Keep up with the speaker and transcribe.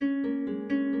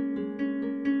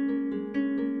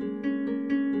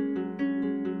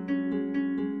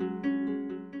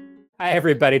Hi,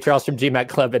 everybody. Charles from GMAT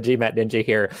Club and GMAT Ninja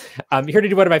here. I'm here to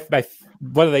do one of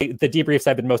the debriefs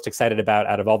I've been most excited about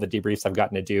out of all the debriefs I've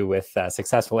gotten to do with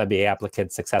successful MBA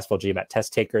applicants, successful GMAT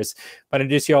test takers. I want to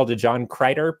introduce you all to John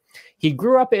Kreider. He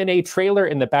grew up in a trailer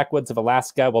in the backwoods of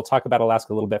Alaska. We'll talk about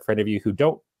Alaska a little bit for any of you who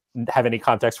don't have any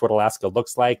context for what Alaska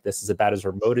looks like. This is about as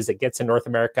remote as it gets in North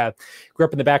America. Grew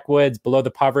up in the backwoods, below the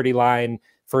poverty line.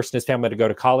 First in his family to go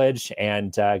to college.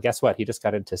 And guess what? He just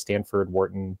got into Stanford,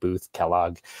 Wharton, Booth,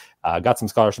 Kellogg, got some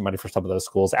scholarship money for some of those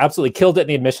schools. Absolutely killed it in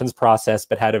the admissions process,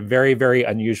 but had a very, very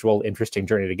unusual, interesting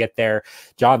journey to get there.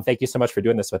 John, thank you so much for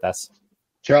doing this with us.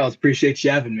 Charles, appreciate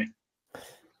you having me.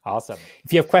 Awesome.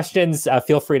 If you have questions,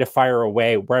 feel free to fire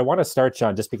away. Where I want to start,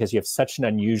 John, just because you have such an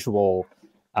unusual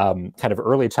kind of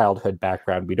early childhood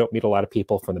background. We don't meet a lot of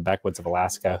people from the backwoods of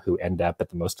Alaska who end up at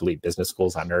the most elite business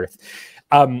schools on earth.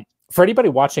 For anybody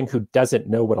watching who doesn't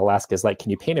know what Alaska is like,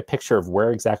 can you paint a picture of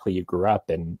where exactly you grew up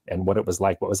and what it was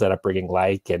like? What was that upbringing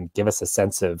like? And give us a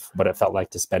sense of what it felt like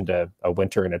to spend a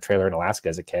winter in a trailer in Alaska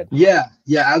as a kid. Yeah,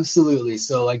 absolutely.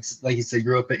 So like you said,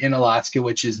 grew up in Alaska,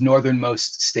 which is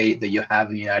northernmost state that you have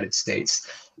in the United States.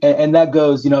 And that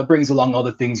goes, it brings along all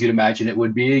the things you'd imagine it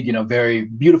would be, very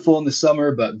beautiful in the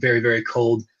summer, but very, very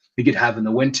cold you could have in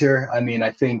the winter. I mean,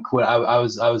 I think when I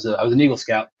was an Eagle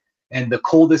Scout. And the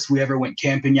coldest we ever went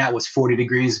camping at was 40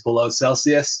 degrees below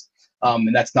Celsius.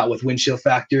 And that's not with wind chill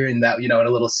factor. And that, in a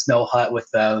little snow hut with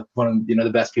one of,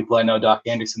 the best people I know, Doc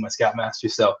Anderson, my scoutmaster.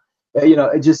 So,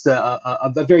 just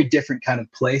a very different kind of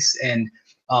place. And,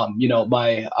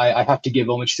 I have to give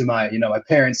homage to my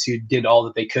parents who did all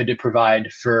that they could to provide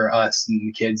for us and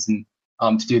the kids and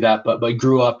to do that. But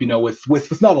grew up,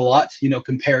 with not a lot,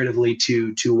 comparatively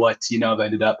to what, I've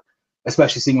ended up,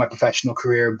 especially seeing my professional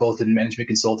career, both in management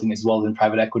consulting as well as in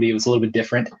private equity. It was a little bit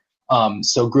different.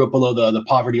 So grew up below the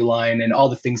poverty line and all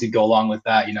the things that go along with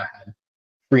that, had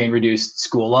free and reduced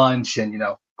school lunch and,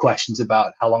 questions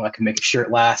about how long I can make a shirt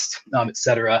last, et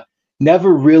cetera.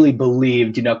 Never really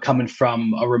believed, coming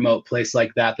from a remote place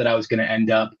like that I was going to end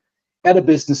up at a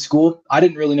business school. I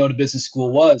didn't really know what a business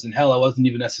school was. And hell, I wasn't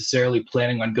even necessarily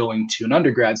planning on going to an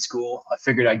undergrad school. I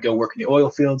figured I'd go work in the oil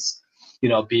fields,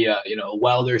 be a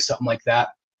welder or something like that.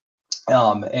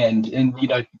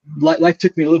 Life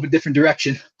took me a little bit different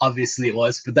direction. Obviously it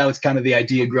was, but that was kind of the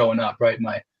idea growing up, right?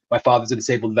 My father's a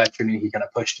disabled veteran, and he kind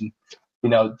of pushed him,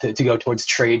 to go towards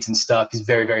trades and stuff. He's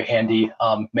very, very handy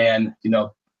man,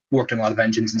 worked on a lot of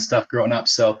engines and stuff growing up.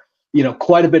 So,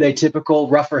 quite a bit atypical,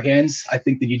 rougher hands, I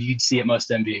think that you'd see at most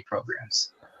MBA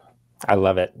programs. I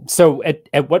love it. So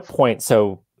at what point,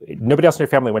 so nobody else in your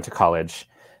family went to college.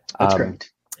 That's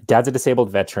correct. Dad's a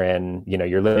disabled veteran,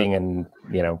 you're living in,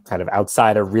 kind of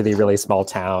outside a really, really small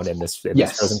town in this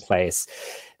frozen place.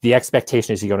 The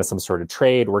expectation is you go into some sort of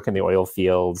trade, work in the oil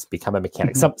fields, become a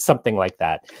mechanic, something like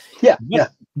that. Yeah.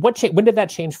 When did that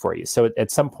change for you? So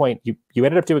at some point you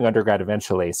ended up doing undergrad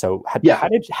eventually. So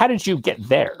how did you get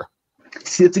there?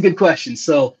 See, it's a good question.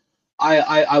 So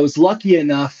I was lucky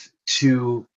enough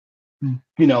to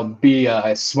be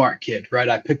a smart kid, right?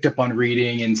 I picked up on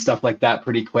reading and stuff like that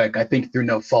pretty quick. I think through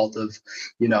no fault of,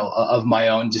 of my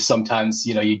own. Just sometimes,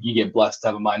 you get blessed to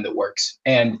have a mind that works.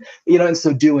 And, in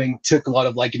so doing, took a lot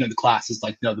of the classes,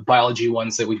 the biology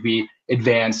ones that would be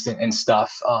advanced and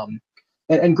stuff.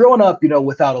 And growing up,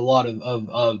 without a lot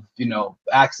of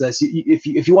access,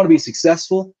 if you want to be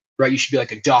successful, right, you should be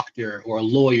like a doctor or a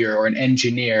lawyer or an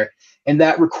engineer. And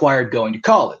that required going to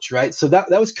college, right? So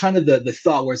that was kind of the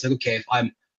thought where it's like, okay, if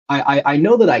I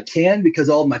know that I can because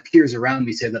all of my peers around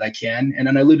me say that I can. And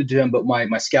then I alluded to him, but my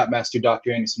scoutmaster,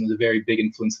 Dr. Anderson, was a very big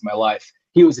influence in my life.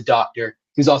 He was a doctor.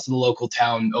 He was also the local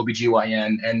town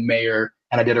OBGYN and mayor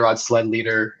and Iditarod sled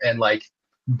leader and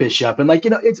bishop. And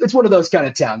it's one of those kind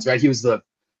of towns, right? He was the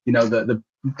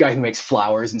guy who makes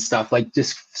flowers and stuff,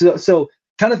 so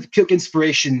kind of took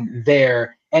inspiration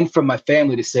there and from my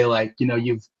family to say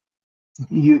you've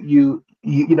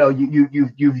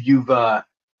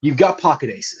got pocket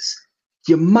aces.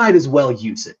 You might as well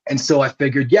use it. And so I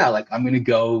figured,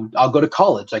 I'll go to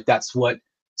college. That's what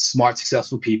smart,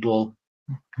 successful people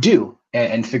do.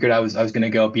 And figured I was going to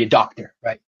go be a doctor,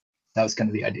 right? That was kind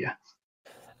of the idea.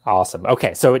 Awesome.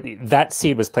 Okay. So that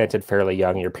seed was planted fairly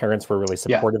young. Your parents were really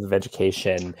supportive of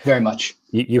education. Very much.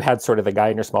 You had sort of the guy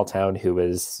in your small town who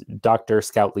was doctor,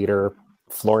 scout leader,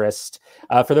 florist.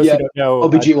 For those who don't know,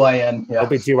 OBGYN.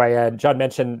 OBGYN. John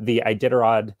mentioned the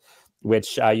Iditarod,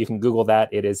 which you can Google that.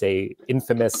 It is a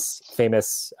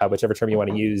famous, whichever term you want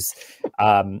to use,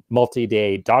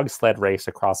 multi-day dog sled race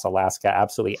across Alaska.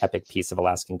 Absolutely epic piece of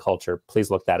Alaskan culture. Please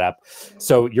look that up.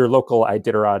 So your local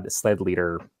Iditarod sled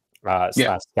leader /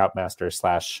 scoutmaster /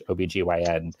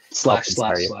 OBGYN.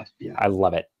 // I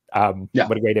love it. Yeah.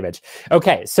 What a great image.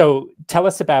 Okay, so tell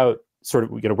us about sort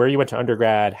of where you went to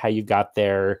undergrad, how you got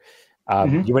there.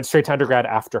 You went straight to undergrad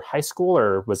after high school,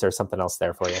 or was there something else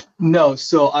there for you? No,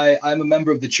 so I'm a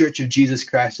member of the Church of Jesus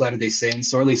Christ of Latter-day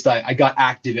Saints, or at least I got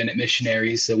active in it,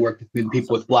 missionaries, so worked with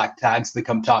people with black tags that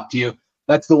come talk to you.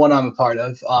 That's the one I'm a part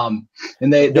of.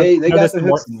 And they got the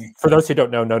hooks in me. For those who don't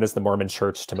know, known as the Mormon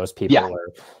Church to most people, Yeah. or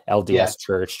LDS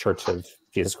Church, Church of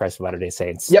Jesus Christ of Latter-day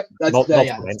Saints. Yep, that's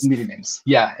the meeting names.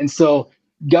 Yeah, and so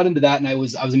got into that, and I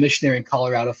was a missionary in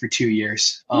Colorado for 2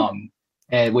 years,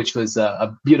 and which was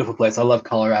a beautiful place. I love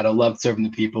Colorado, loved serving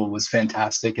the people, was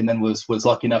fantastic, and then was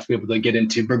lucky enough to be able to get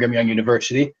into Brigham Young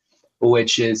University,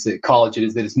 which is a college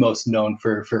that is most known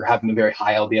for having a very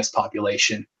high LDS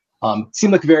population.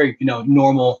 Seemed like a very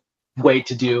normal way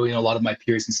to do. A lot of my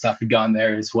peers and stuff had gone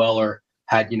there as well, or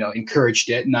had encouraged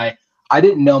it, and I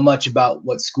didn't know much about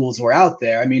what schools were out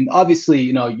there. I mean, obviously,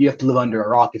 you have to live under a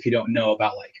rock if you don't know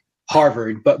about like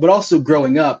Harvard, but also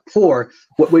growing up poor,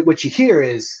 what you hear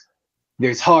is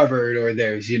there's Harvard or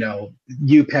there's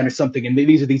UPenn or something, and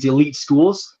these are these elite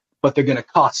schools, but they're going to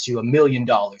cost you $1 million,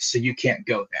 so you can't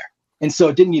go there. And so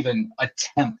it didn't even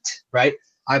attempt, right?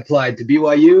 I applied to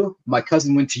BYU. My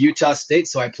cousin went to Utah State,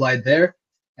 so I applied there,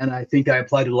 and I think I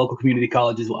applied to a local community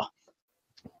college as well.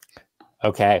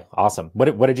 Okay, awesome.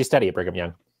 What did you study at Brigham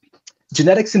Young?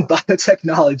 Genetics and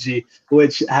biotechnology,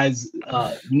 which has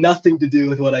nothing to do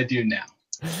with what I do now.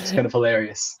 It's kind of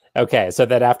hilarious. Okay, so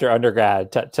then after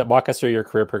undergrad, to walk us through your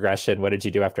career progression, what did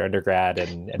you do after undergrad,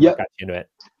 and what got you into it?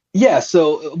 Yeah,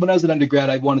 so when I was an undergrad,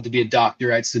 I wanted to be a doctor,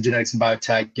 right? So genetics and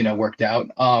biotech, worked out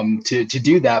to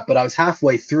do that. But I was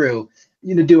halfway through,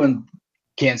 doing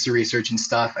cancer research and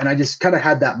stuff, and I just kind of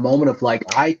had that moment of like,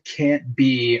 I can't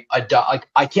be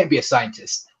I can't be a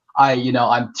scientist.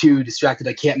 I'm too distracted.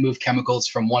 I can't move chemicals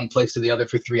from one place to the other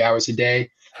for 3 hours a day.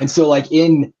 And so like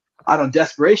in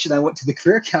desperation, I went to the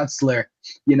career counselor,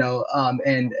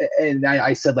 and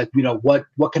I said like,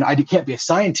 what can I do? Can't be a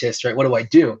scientist, right? What do I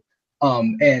do?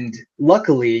 And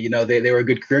luckily, they were a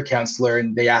good career counselor,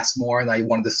 and they asked more, and I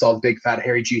wanted to solve big, fat,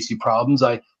 hairy, juicy problems.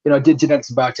 I did genetics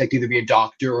and biotech to either be a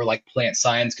doctor or like plant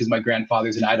science, because my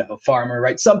grandfather's an Idaho farmer,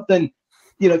 right? Something,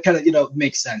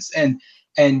 makes sense.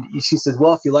 And she said,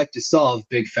 well, if you like to solve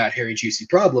big, fat, hairy, juicy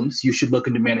problems, you should look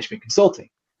into management consulting.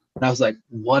 And I was like,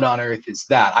 what on earth is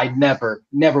that? I'd never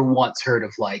once heard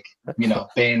of like,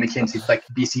 Bain, McKinsey, like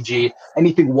BCG,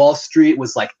 anything Wall Street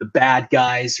was like the bad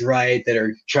guys, right? That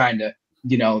are trying to,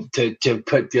 to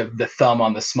put the thumb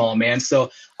on the small man.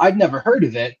 So I'd never heard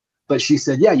of it, but she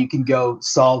said, yeah, you can go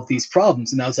solve these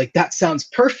problems. And I was like, that sounds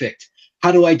perfect.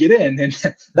 How do I get in? And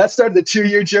that started the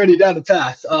 2-year journey down the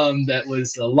path. That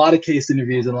was a lot of case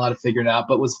interviews and a lot of figuring out,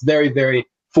 but was very, very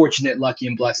fortunate, lucky,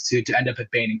 and blessed to end up at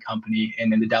Bain Company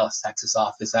and in the Dallas, Texas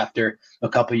office after a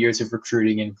couple of years of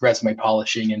recruiting and resume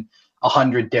polishing and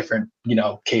 100 different,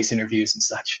 case interviews and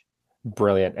such.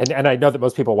 Brilliant. And I know that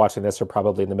most people watching this are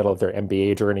probably in the middle of their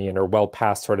MBA journey and are well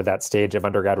past sort of that stage of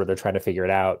undergrad where they're trying to figure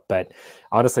it out. But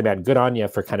honestly, man, good on you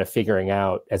for kind of figuring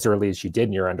out as early as you did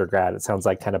in your undergrad. It sounds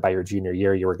like kind of by your junior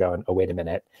year, you were going, oh, wait a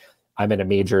minute, I'm in a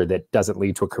major that doesn't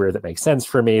lead to a career that makes sense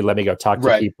for me. Let me go talk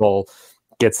to people,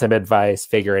 get some advice,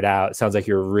 figure it out. It sounds like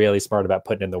you're really smart about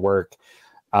putting in the work.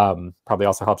 Probably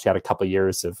also helps you out a couple of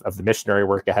years of the missionary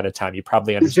work ahead of time. You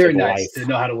probably understood It's very nice to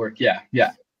know how to work. Yeah.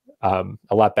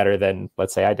 A lot better than,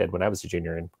 let's say, I did when I was a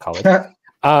junior in college.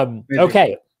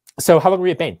 Okay. So how long were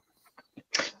you at Bain?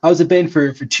 I was at Bain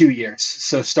for 2 years.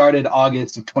 So started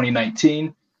August of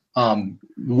 2019.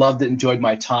 Loved it, enjoyed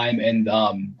my time. And,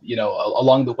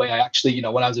 along the way, I actually,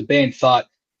 when I was at Bain, thought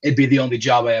it'd be the only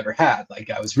job I ever had. Like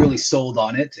I was really sold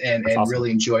on it and awesome. Really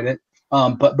enjoyed it.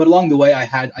 But along the way,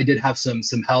 I did have some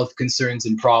health concerns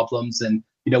and problems. And,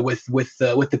 with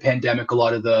the pandemic, a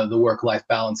lot of the work-life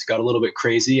balance got a little bit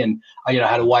crazy, and I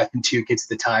had a wife and 2 kids at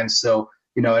the time. So,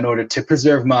 in order to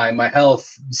preserve my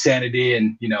health, sanity,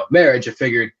 and marriage, I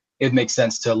figured it makes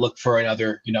sense to look for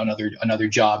another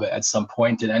job at some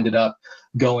point, and ended up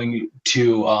going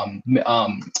to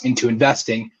into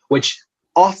investing, which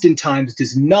oftentimes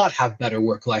does not have better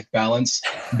work-life balance.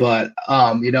 But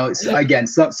again,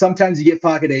 sometimes you get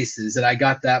pocket aces, and I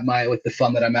got that with the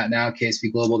fund that I'm at now,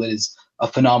 KSB Global, that is a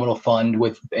phenomenal fund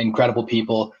with incredible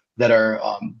people that are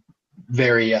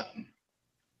very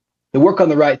they work on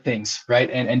the right things, right?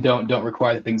 And don't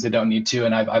require the things they don't need to.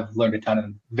 And I've learned a ton, and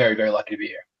I'm very, very lucky to be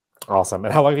here. Awesome.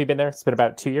 And how long have you been there? It's been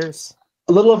about 2 years?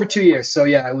 A little over 2 years. So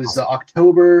yeah, it was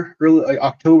October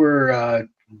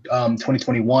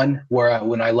 2021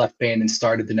 when I left Bain and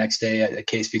started the next day at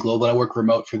KSB Global. I work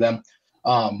remote for them.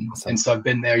 Awesome. And so I've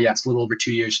been there, it's a little over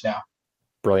 2 years now.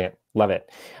 Brilliant. Love it.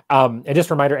 And just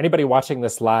a reminder, anybody watching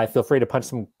this live, feel free to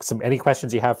punch any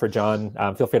questions you have for John.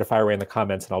 Feel free to fire away in the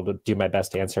comments, and I'll do my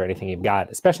best to answer anything you've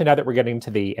got, especially now that we're getting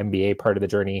to the MBA part of the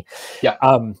journey. Yeah.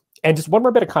 And just one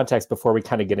more bit of context before we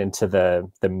kind of get into the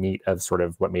meat of sort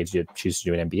of what made you choose to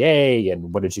do an MBA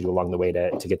and what did you do along the way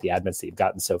to get the admins that you've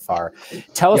gotten so far.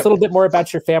 Tell us a little bit more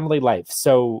about your family life.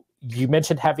 So you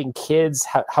mentioned having kids.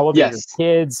 How old are your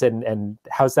kids, and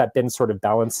how's that been sort of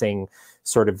balancing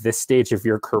sort of this stage of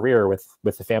your career with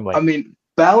the family? I mean,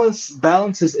 balance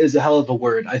is a hell of a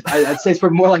word. I'd say it's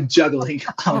more like juggling.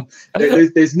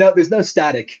 There's no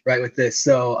static right with this.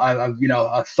 So I'm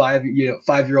a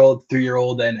 5-year-old,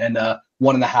 3-year-old, and a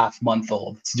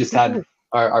 1.5-month-old. So just had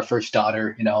our first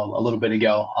daughter, a little bit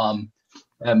ago.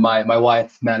 And my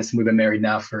wife, Madison, we've been married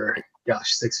now for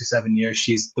 6 or 7 years.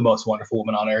 She's the most wonderful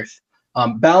woman on earth.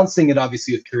 Balancing it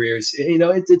obviously with careers,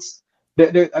 it's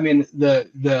I mean,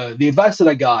 the advice that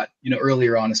I got,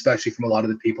 earlier on, especially from a lot of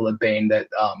the people at Bain that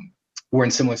were in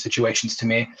similar situations to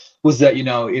me, was that,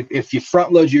 if you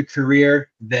front load your career,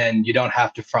 then you don't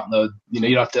have to front load, you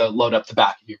don't have to load up the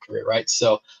back of your career, right?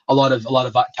 So a lot of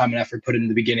time and effort put in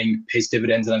the beginning pays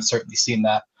dividends, and I've certainly seen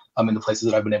that in the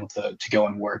places that I've been able to go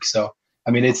and work. So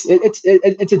I mean, it's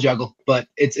a juggle, but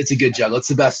it's a good juggle. It's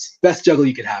the best juggle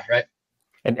you could have, right?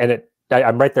 And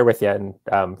I'm right there with you. And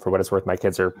for what it's worth, my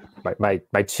kids are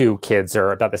my 2 kids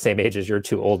are about the same age as your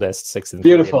 2 oldest, 6 and 3.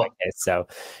 Beautiful. So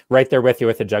right there with you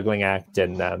with the juggling act.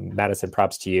 And Madison,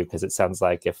 props to you, because it sounds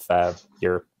like if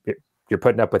you're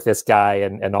putting up with this guy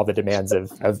and all the demands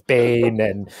of Bain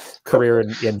and career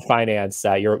in finance,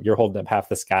 you're holding up half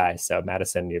the sky. So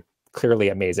Madison, you're clearly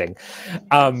amazing.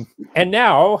 And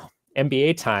now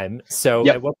MBA time. So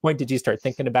at what point did you start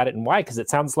thinking about it, and why? Because it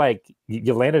sounds like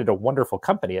you landed at a wonderful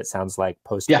company. It sounds like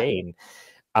post Bain.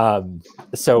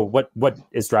 So what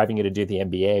is driving you to do the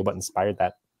MBA? What inspired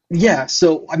that? Yeah.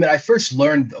 So, I mean, I first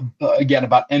learned again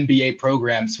about MBA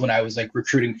programs when I was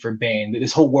recruiting for Bain.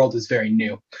 This whole world is very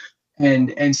new.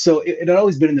 And so it had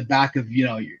always been in the back of,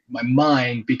 my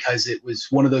mind, because it was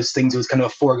one of those things that was kind of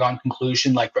a foregone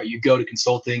conclusion. Right, you go to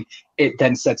consulting, it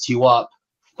then sets you up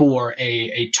for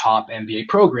a top MBA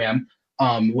program,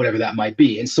 whatever that might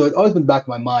be. And so it always been back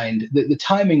in my mind. The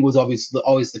timing was always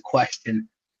the question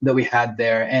that we had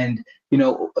there. And,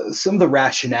 some of the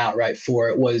rationale, right, for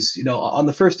it was, on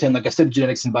the first hand, like I said,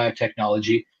 genetics and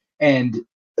biotechnology. And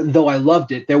though I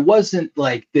loved it, there wasn't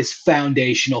this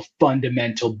foundational,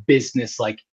 fundamental business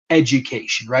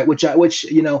education, right? Which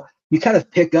you kind of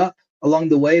pick up along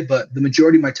the way, but the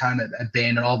majority of my time at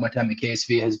Bain and all of my time at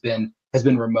KSV has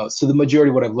been remote. So the majority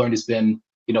of what I've learned has been,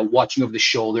 watching over the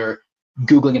shoulder,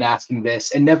 Googling and asking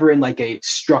this, and never in a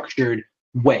structured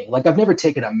way. I've never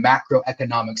taken a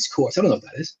macroeconomics course. I don't know what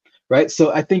that is, right?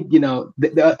 So I think,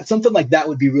 something like that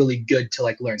would be really good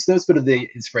to learn. So that's a bit of the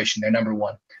inspiration there, number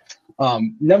one.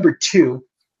 Number two,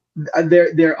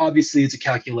 there obviously is a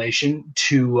calculation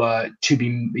to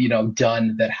be,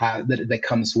 done that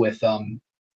comes with,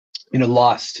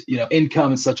 lost,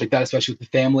 income and such like that, especially with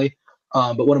the family.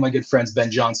 But one of my good friends,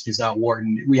 Ben Johnson, who's out at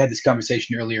Wharton, we had this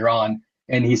conversation earlier on,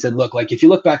 and he said, look, if you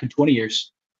look back in 20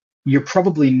 years, you're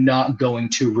probably not going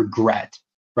to regret,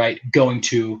 right, going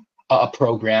to a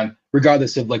program,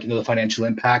 regardless of the financial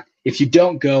impact. If you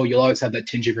don't go, you'll always have that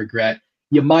tinge of regret.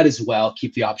 You might as well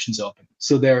keep the options open.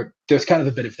 So there's kind of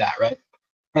a bit of that, right?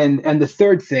 And the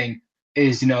third thing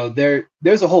is,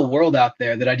 there's a whole world out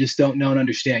there that I just don't know and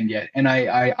understand yet. And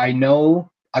I know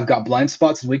I've got blind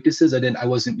spots and weaknesses. I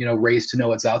wasn't, raised to know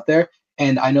what's out there.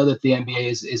 And I know that the MBA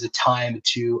is a time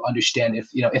to understand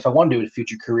if I want to do a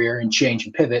future career and change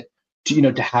and pivot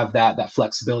to have that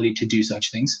flexibility to do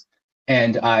such things.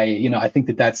 And I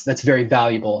think that's very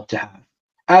valuable to have.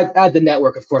 Add the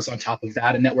network, of course, on top of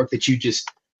that, a network that you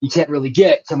can't really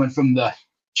get coming from the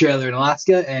trailer in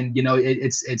Alaska. And,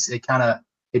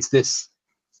 it's this,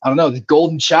 I don't know, the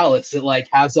golden chalice that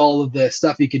has all of the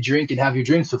stuff you could drink and have your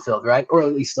dreams fulfilled, right? Or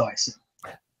at least so I assume.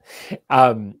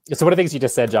 So one of the things you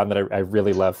just said, John, that I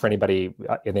really love for anybody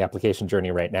in the application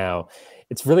journey right now,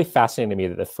 it's really fascinating to me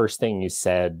that the first thing you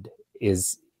said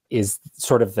is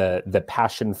sort of the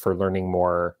passion for learning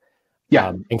more.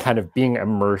 And kind of being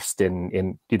immersed in,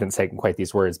 you didn't say quite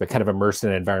these words, but kind of immersed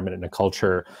in an environment and a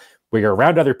culture where you're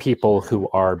around other people who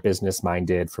are business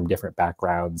minded from different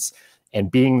backgrounds, and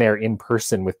being there in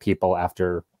person with people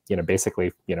after,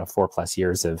 basically, 4+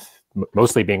 years of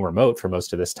mostly being remote for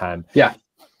most of this time. Yeah.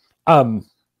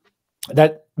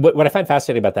 That what I find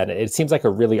fascinating about that, it seems like a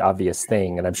really obvious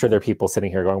thing, and I'm sure there are people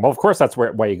sitting here going, well, of course that's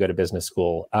why you go to business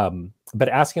school. But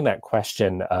asking that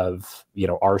question of,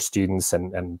 our students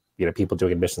and people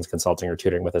doing admissions consulting or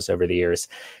tutoring with us over the years,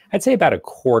 I'd say about a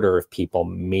quarter of people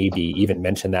maybe even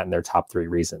mention that in their top 3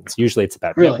 reasons. Usually it's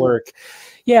about network.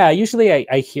 Yeah, usually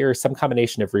I hear some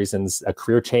combination of reasons, a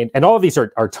career change, and all of these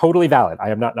are totally valid. I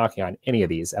am not knocking on any of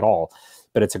these at all.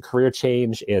 But it's a career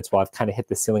change. It's, well, I've kind of hit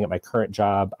the ceiling at my current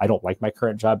job. I don't like my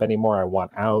current job anymore. I want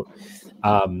out.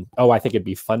 I think it'd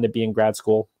be fun to be in grad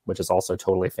school, which is also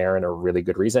totally fair and a really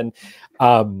good reason.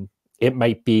 It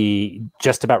might be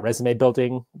just about resume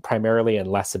building primarily and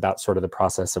less about sort of the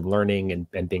process of learning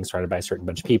and being surrounded by a certain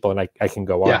bunch of people. And I can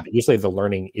go on. Yeah. But usually the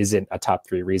learning isn't a top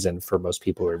 3 reason for most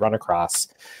people we run across.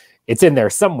 It's in there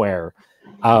somewhere.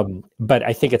 But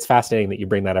I think it's fascinating that you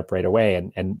bring that up right away.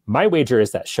 And my wager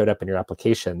is that showed up in your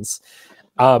applications.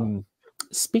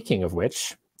 Speaking of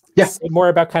which, say more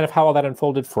about kind of how all that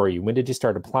unfolded for you. When did you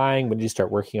start applying? When did you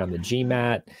start working on the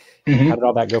GMAT? Mm-hmm. How did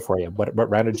all that go for you? What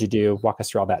round did you do? Walk us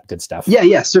through all that good stuff.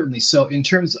 Yeah, certainly. So in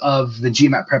terms of the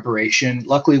GMAT preparation,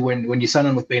 luckily when you sign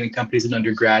on with Bain Company as an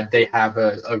undergrad, they have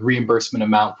a reimbursement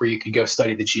amount where you could go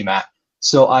study the GMAT.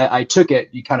 So I took it,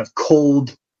 you kind of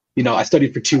cold. I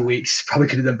studied for 2 weeks, probably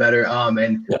could have done better,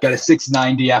 and got a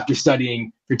 690 after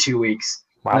studying for 2 weeks.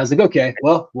 Wow. And I was like, okay,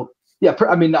 well, yeah.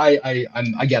 I mean,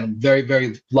 I'm very,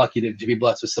 very lucky to be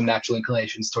blessed with some natural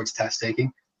inclinations towards test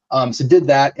taking. So did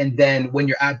that, and then when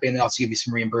you're at Bain, they also give you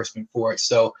some reimbursement for it.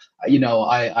 So,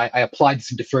 I applied to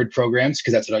some deferred programs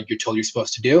because that's what you're told you're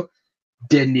supposed to do.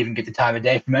 Didn't even get the time of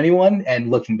day from anyone.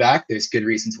 And looking back, there's good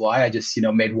reasons why. I just,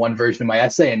 made one version of my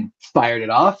essay and fired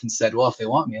it off and said, well, if they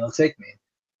want me, they'll take me.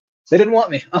 They didn't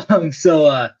want me.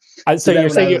 So you're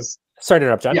saying sorry to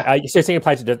interrupt, John. Yeah. You're saying you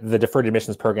applied to the deferred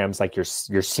admissions programs like your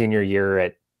senior year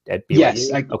at BYU?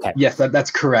 Yes. Okay. Yes,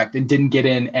 that's correct. And didn't get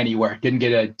in anywhere. Didn't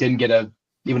get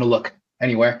even a look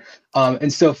anywhere.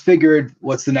 And so figured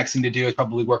what's the next thing to do is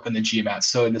probably work on the GMAT.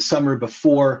 So in the summer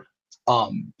before,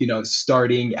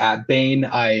 starting at Bain,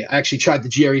 I actually tried the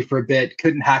GRE for a bit.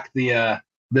 Couldn't hack the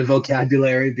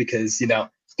vocabulary because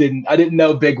I didn't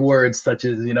know big words such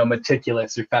as,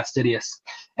 meticulous or fastidious.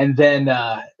 And then,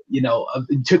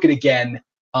 took it again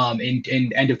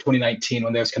in end of 2019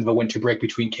 when there was kind of a winter break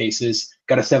between cases,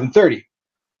 got a 730.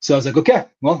 So I was like, okay,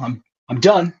 well, I'm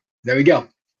done. There we go.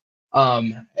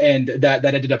 And that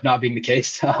ended up not being the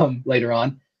case later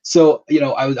on. So,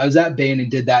 I was at Bain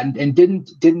and did that and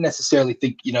didn't necessarily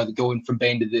think, going from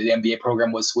Bain to the MBA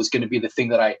program was going to be the thing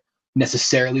that I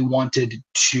necessarily wanted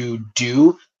to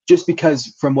do. Just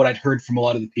because from what I'd heard from a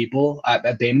lot of the people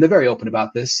at Bain, they're very open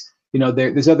about this.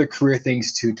 There's other career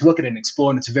things to look at and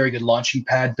explore, and it's a very good launching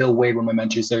pad. Bill Wade, one of my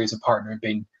mentors there, he's a partner at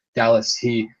Bain Dallas.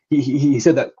 He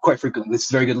said that quite frequently. This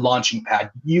is a very good launching pad.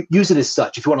 You use it as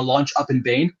such. If you want to launch up in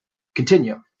Bain,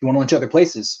 continue. If you want to launch other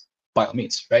places, by all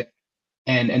means, right?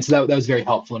 And so that was very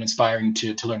helpful and inspiring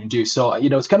to learn and do. So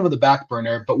it's kind of on the back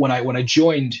burner. But when I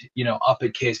joined up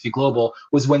at KSB Global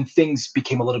was when things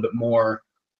became a little bit more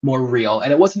real.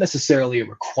 And it wasn't necessarily a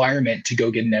requirement to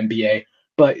go get an MBA,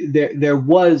 but there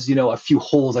was, a few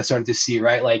holes I started to see,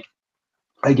 right? Like,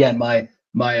 again, my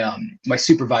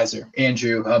supervisor,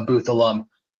 Andrew, Booth alum,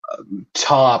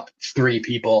 top 3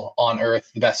 people on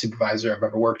earth, the best supervisor I've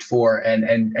ever worked for.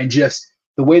 And just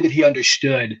the way that he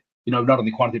understood, not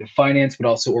only quantitative finance, but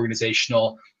also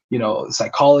organizational,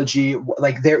 psychology,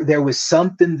 like there was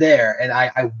something there. And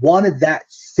I wanted that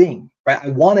thing, right? I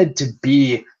wanted to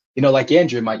be, like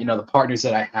Andrew, the partners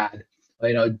that I had,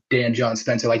 Dan, John,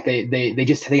 Spencer, like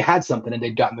they had something and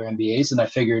they'd gotten their MBAs. And I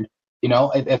figured,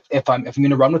 if I'm going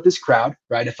to run with this crowd,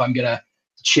 right, if I'm going to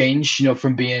change,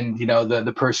 from being,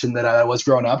 the person that I was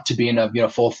growing up to being a,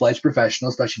 full-fledged professional,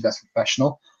 especially investment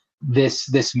professional,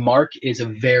 this mark is a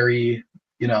very,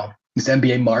 this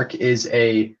MBA mark is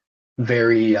a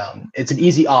very, it's an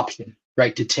easy option,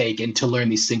 right, to take and to learn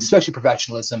these things, especially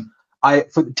professionalism.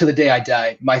 To the day I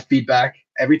die, my feedback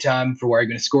every time for where I'm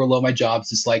going to score low my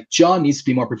jobs is like, John needs to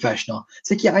be more professional.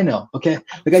 It's like, yeah, I know. Okay.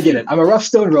 Like, I get it. I'm a rough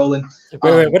stone rolling.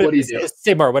 Wait, what do you do?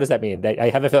 Say more. What does that mean? I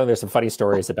have a feeling there's some funny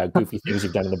stories about goofy things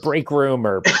you've done in the break room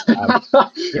or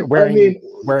wearing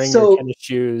your tennis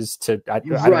shoes to,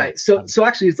 right. So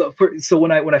actually, so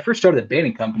when I first started at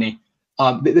Bain Company,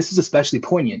 this is especially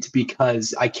poignant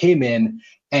because I came in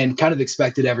and kind of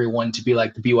expected everyone to be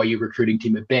like the BYU recruiting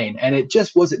team at Bain. And it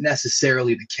just wasn't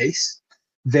necessarily the case.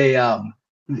 They,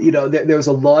 there was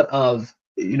a lot of,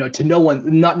 to no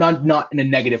one, not in a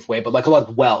negative way, but like a lot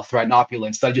of wealth, right, and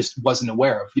opulence that I just wasn't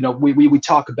aware of. We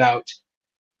talk about,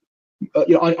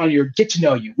 on your get to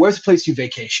know you, where's the place you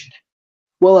vacationed?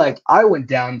 Well, like I went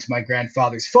down to my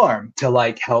grandfather's farm to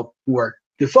like help work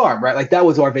the farm, right? Like that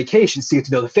was our vacations to get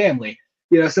to know the family.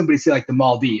 You know, somebody say like the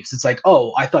Maldives. It's like,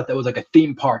 oh, I thought that was like a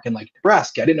theme park in like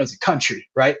Nebraska. I didn't know it was a country,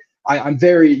 right? I'm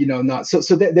very, you know, not so.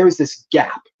 So there was this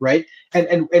gap, right?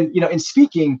 And you know, in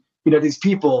speaking, you know, these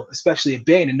people, especially at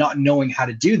Bain, and not knowing how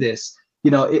to do this,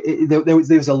 you know, there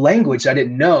was a language I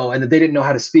didn't know, and that they didn't know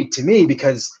how to speak to me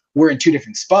because we're in two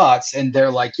different spots, and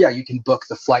they're like, yeah, you can book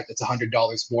the flight that's $100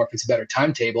 more if it's a better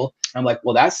timetable. I'm like,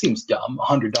 well, that seems dumb,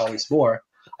 $100 more.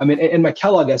 I mean, in my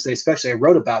Kellogg essay, especially, I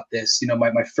wrote about this. You know,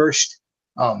 my first,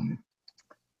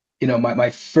 you know, my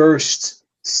first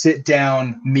sit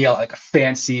down meal, like a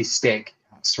fancy steak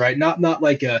house, right? Not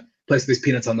like a place with there's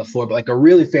peanuts on the floor, but like a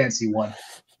really fancy one.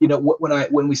 You know,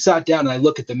 when we sat down and I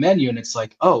look at the menu and it's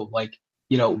like, oh, like,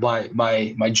 you know,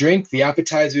 my drink, the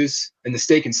appetizers, and the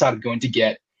steak inside I'm going to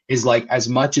get is like as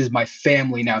much as my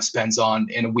family now spends on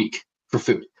in a week for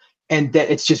food. And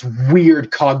that it's just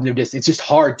weird cognitive dissonance. It's just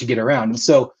hard to get around. And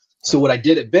so what I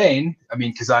did at Bain, I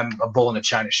mean, because I'm a bull in a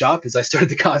china shop, is I started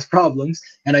to cause problems,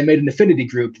 and I made an affinity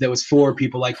group that was for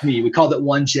people like me. We called it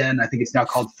One Gen. I think it's now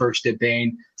called First at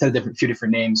Bain. It's had a few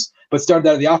different names, but started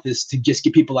out of the office to just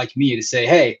get people like me to say,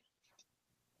 hey,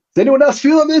 is anyone else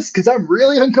feeling this? Because I'm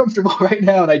really uncomfortable right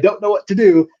now, and I don't know what to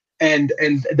do. And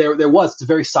there was, it's a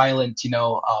very silent, you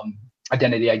know,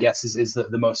 identity, I guess, is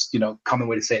the most, you know, common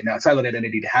way to say it now. Silent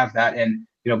identity to have that, and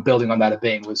you know, building on that at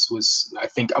Bain was I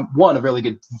think one, a really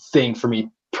good thing for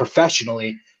me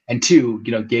professionally, and two,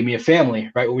 you know, gave me a family,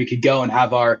 right, where we could go and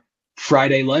have our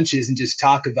Friday lunches and just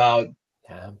talk about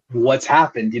what's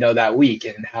happened, you know, that week,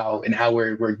 and how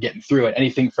we're getting through it.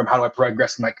 Anything from how do I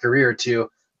progress in my career to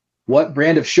what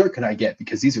brand of shirt can I get,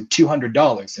 because these are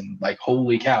 $200, and like,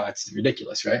 holy cow, that's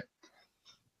ridiculous, right?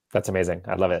 That's amazing.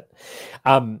 I love it.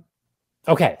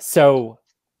 Okay, so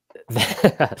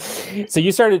so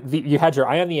you had your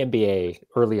eye on the MBA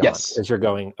early on, as you're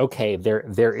going, okay, there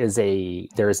is a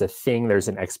thing, there's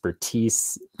an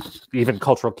expertise, even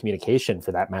cultural communication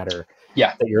for that matter.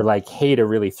 Yeah. That you're like, hey, to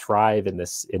really thrive in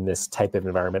this type of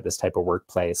environment, this type of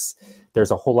workplace,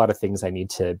 there's a whole lot of things I need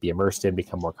to be immersed in,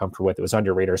 become more comfortable with. It was on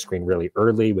your radar screen really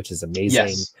early, which is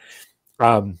amazing.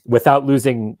 Yes. Without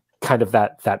losing kind of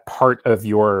that part of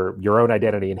your own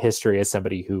identity and history as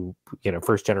somebody who, you know,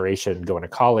 first generation going to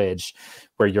college,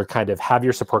 where you're kind of have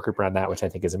your support group around that, which I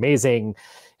think is amazing.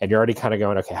 And you're already kind of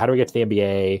going, okay, how do we get to the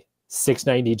MBA?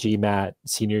 690 GMAT,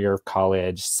 senior year of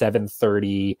college,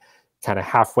 730, kind of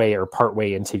halfway or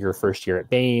partway into your first year at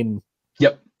Bain.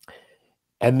 Yep.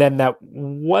 And then that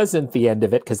wasn't the end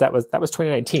of it, because that was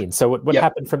 2019. So what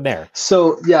happened from there?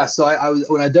 So I was,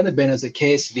 when I'd done at Bain as a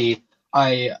KSV,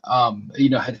 I, you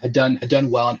know, had done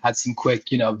well and had some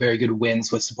quick, you know, very good wins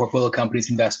with some portfolio companies,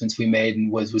 investments we made, and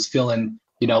was feeling,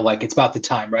 you know, like it's about the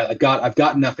time, right? I've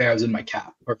got enough arrows in my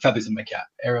cap, or feathers in my cap,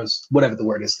 arrows, whatever the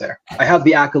word is there. I have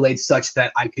the accolades such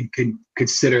that I could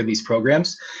consider these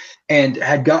programs, and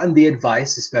had gotten the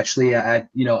advice, especially at,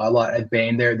 you know, a lot at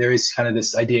Bain. There is kind of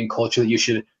this idea and culture that you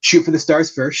should shoot for the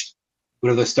stars first,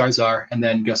 whatever those stars are, and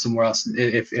then go somewhere else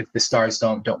if the stars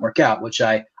don't work out, which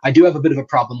I do have a bit of a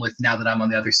problem with now that I'm on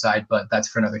the other side, but that's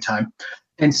for another time.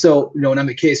 And so, you know, when I'm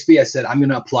at KSB, I said, I'm going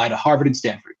to apply to Harvard and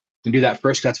Stanford and do that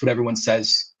first. That's what everyone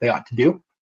says they ought to do.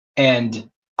 And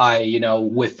I, you know,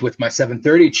 with my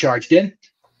 730 charged in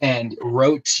and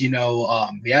wrote, you know,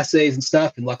 the essays and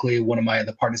stuff. And luckily one of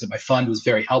the partners at my fund was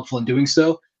very helpful in doing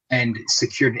so, and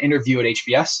secured an interview at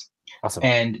HBS. Awesome.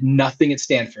 And nothing at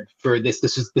Stanford for this.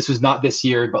 This was not this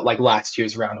year, but like last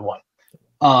year's round one.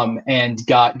 And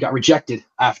got rejected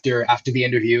after the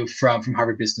interview from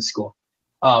Harvard Business School,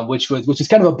 which is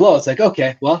kind of a blow. It's like,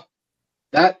 okay, well,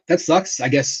 that sucks. I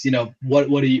guess, you know, what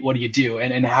do you do?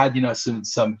 And had, you know,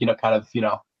 some you know, kind of, you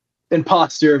know,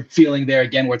 imposter feeling there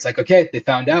again, where it's like, okay, they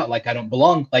found out, like, I don't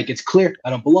belong. Like, it's clear I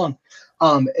don't belong.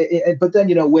 But then,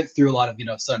 you know, went through a lot of, you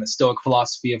know, some Stoic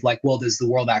philosophy of like, well, does the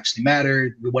world actually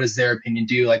matter? What does their opinion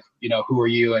do? Like, you know, who are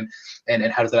you, and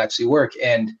how does that actually work?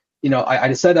 And, you know, I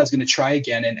decided I was going to try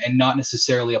again and not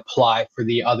necessarily apply for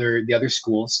the other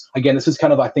schools. Again, this was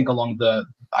kind of, I think, along the,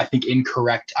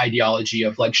 incorrect ideology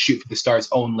of like shoot for the stars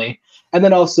only. And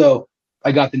then also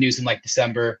I got the news in like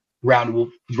December. Round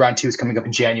two is coming up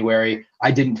in January. I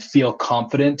didn't feel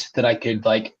confident that I could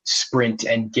like sprint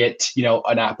and get, you know,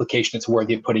 an application that's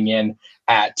worthy of putting in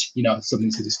at, you know,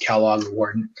 something such as Kellogg or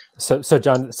Wharton. So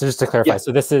John, so just to clarify,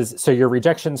 so your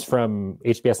rejections from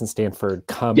HBS and Stanford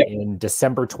come in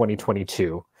December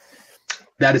 2022.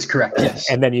 That is correct.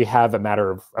 Yes. And then you have a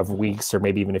matter of weeks or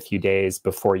maybe even a few days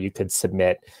before you could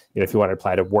submit, you know, if you want to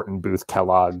apply to Wharton, Booth,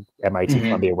 Kellogg, MIT,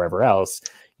 Columbia, wherever else.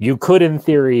 You could, in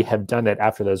theory, have done it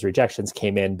after those rejections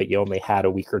came in, but you only had a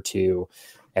week or two,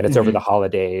 and it's over the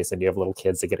holidays, and you have little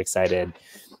kids that get excited.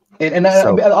 And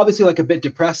So, I obviously like a bit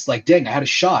depressed, like, dang, I had a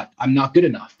shot. I'm not good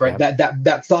enough, right? yeah.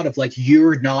 That thought of like,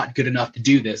 you're not good enough to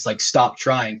do this, like, stop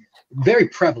trying, very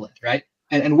prevalent, right?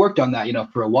 And worked on that,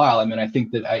 for a while. I mean, I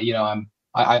think that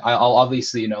I'll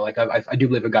obviously, like, I do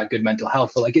believe I got good mental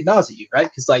health, but like, it gnaws at you, right?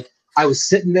 Because like, I was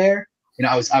sitting there,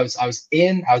 I was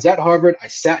at Harvard. I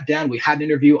sat down, we had an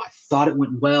interview. I thought it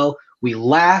went well. We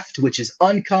laughed, which is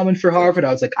uncommon for Harvard.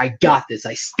 I was like, I got this.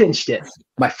 I cinched it.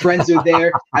 My friends are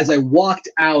there. As I walked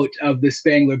out of the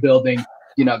Spangler building,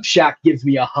 Shaq gives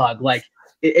me a hug. Like,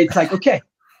 it's like, okay,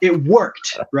 it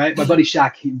worked, right? My buddy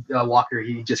Shaq Walker,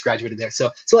 he just graduated there. So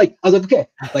like, I was like, okay,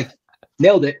 like,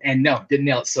 nailed it. And no, didn't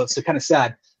nail it. So kind of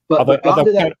sad. But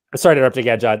sorry to interrupt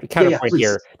again, John. Counterpoint please.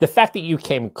 here. The fact that you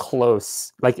came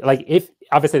close, like if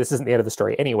obviously this isn't the end of the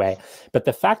story anyway, but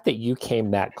the fact that you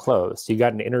came that close, you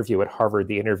got an interview at Harvard,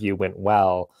 the interview went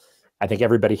well. I think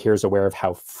everybody here is aware of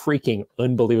how freaking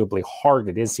unbelievably hard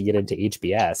it is to get into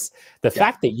HBS. The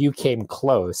fact that you came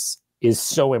close is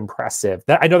so impressive.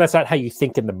 That I know that's not how you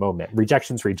think in the moment.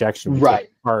 Rejection's rejection, right?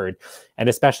 Hard, and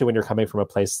especially when you're coming from a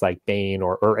place like Bain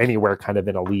or anywhere kind of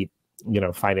an elite,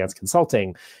 finance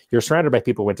consulting, you're surrounded by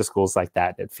people who went to schools like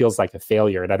that. It feels like a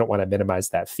failure, and I don't want to minimize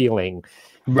that feeling.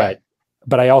 Right.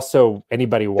 But I also,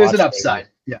 anybody watching, there's an upside.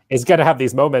 Yeah, is going to have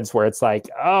these moments where it's like,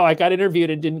 oh, I got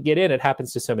interviewed and didn't get in. It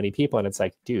happens to so many people, and it's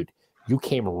like, dude, you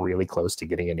came really close to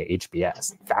getting into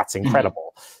HBS. That's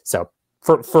incredible. So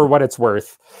for what it's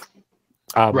worth,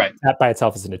 right, that by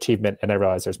itself is an achievement, and I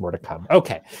realize there's more to come.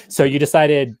 Okay, so you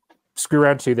decided screw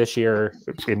round 2 this year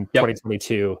in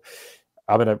 2022.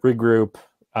 I'm going to regroup,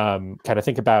 kind of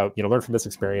think about, learn from this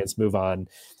experience, move on.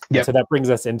 Yep. So that brings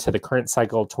us into the current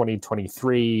cycle,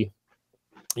 2023.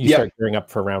 You start gearing up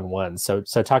for round 1. So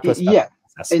talk to us about that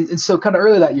process. And so kind of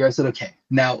early that year, I said, okay,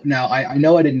 now I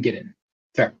know I didn't get in.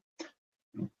 Fair.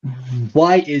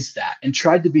 Why is that? And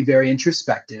tried to be very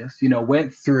introspective,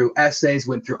 went through essays,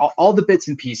 went through all the bits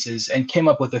and pieces, and came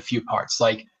up with a few parts.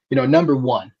 Like, number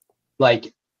 1,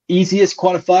 like, easiest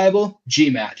quantifiable,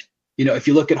 GMAT. If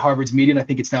you look at Harvard's median, I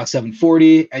think it's now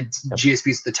 740, and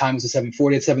GSB's at the time was a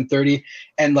 740 at 730.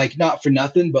 And like, not for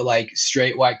nothing, but like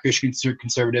straight white Christian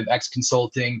conservative,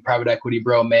 ex-consulting, private equity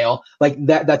bro, male, like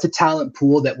that's a talent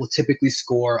pool that will typically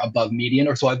score above median,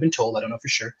 or so I've been told. I don't know for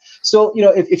sure. So,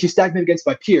 if you stack me against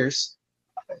my peers,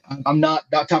 I'm not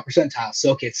top percentile.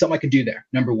 So, okay, it's something I could do there.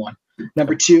 Number 1.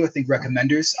 Number 2, I think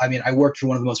recommenders. I mean, I worked for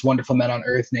one of the most wonderful men on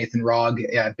earth, Nathan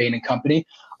Rogg at Bain Company.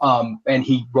 And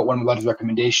he wrote one of my letters of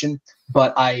recommendation,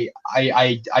 but I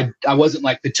wasn't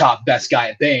like the top best guy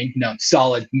at Bain,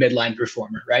 solid midline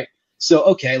performer. Right. So,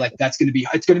 okay, like it's going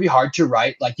to be hard to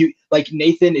write. Like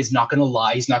Nathan is not going to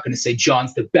lie. He's not going to say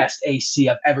John's the best AC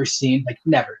I've ever seen. Like,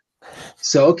 never.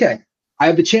 So, okay, I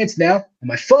have the chance now.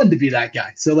 Am I fun to be that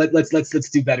guy? So let's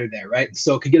do better there. Right.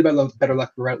 So could get a better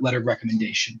letter of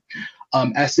recommendation.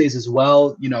 Essays as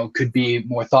well, could be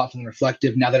more thoughtful and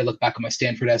reflective. Now that I look back on my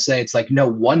Stanford essay, it's like, no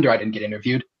wonder I didn't get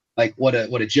interviewed. Like, what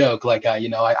a joke. Like,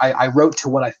 I wrote to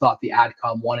what I thought the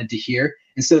adcom wanted to hear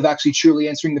instead of actually truly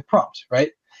answering the prompt,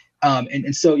 right?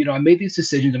 And so, I made these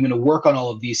decisions. I'm going to work on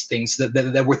all of these things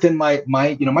that within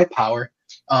my power,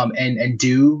 and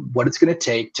do what it's going to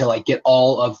take to like get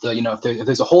all of the, if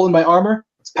there's a hole in my armor,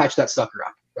 let's patch that sucker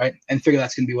up, right? And figure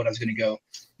that's going to be what I was going to go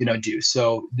do.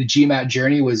 So the GMAT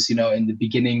journey was, in the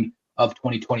beginning of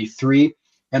 2023,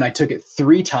 and I took it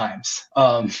 3 times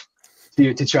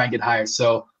to try and get hired.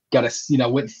 So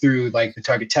went through like the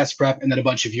target test prep and then a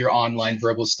bunch of your online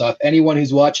verbal stuff. Anyone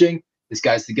who's watching, this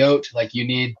guy's the GOAT. Like, you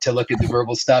need to look at the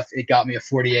verbal stuff. It got me a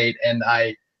 48, and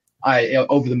I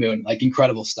over the moon, like,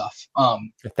 incredible stuff.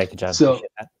 Thank you, John. So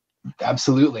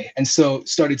absolutely. And so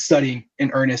started studying in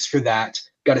earnest for that.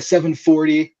 Got a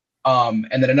 740. And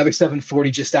then another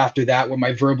 740 just after that, where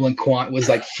my verbal and quant was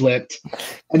like flipped.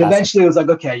 And eventually it was like,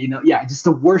 okay, just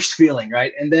the worst feeling,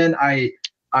 right? And then I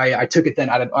took it then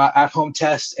at home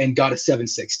test and got a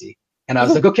 760. And I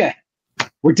was like, okay,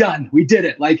 we're done. We did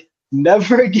it. Like,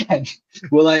 never again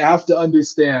will I have to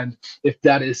understand if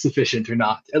that is sufficient or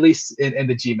not, at least in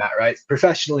the GMAT, right?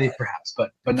 Professionally, perhaps,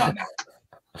 but not now.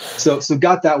 So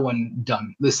got that one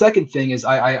done. The second thing is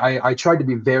I tried to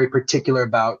be very particular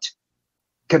about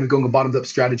kind of going a bottoms up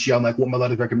strategy on like what my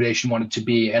letter of recommendation wanted to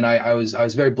be. And I was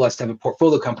very blessed to have a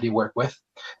portfolio company to work with.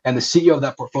 And the CEO of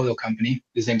that portfolio company,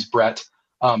 his name's Brett.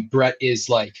 Brett is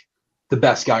like the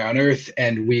best guy on earth.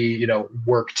 And we,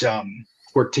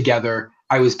 worked together.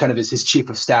 I was kind of his chief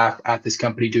of staff at this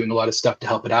company, doing a lot of stuff to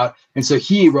help it out. And so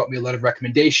he wrote me a letter of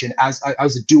recommendation as I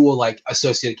was a dual like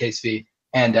associate at KSV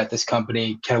and at this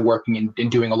company, kind of working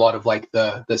and doing a lot of like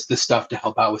the stuff to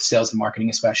help out with sales and marketing,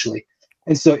 especially.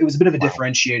 And so it was a bit of a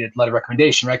differentiated letter of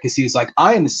recommendation, right? Because he was like,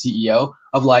 I am the CEO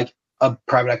of like a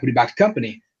private equity backed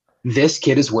company. This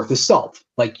kid is worth his salt.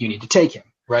 Like, you need to take him,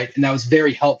 right? And that was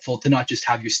very helpful to not just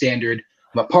have your standard,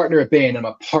 I'm a partner at Bain, I'm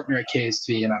a partner at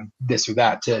KSV, and I'm this or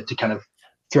that, to kind of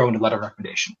throw into letter of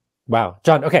recommendation. Wow.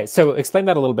 John, okay, so explain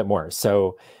that a little bit more.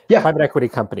 So private equity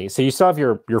company. So you still have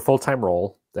your full-time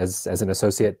role as an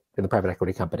associate in the private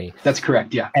equity company. That's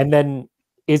correct, yeah. And then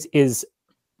is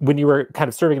when you were kind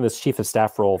of serving in this chief of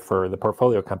staff role for the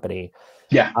portfolio company,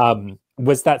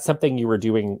 was that something you were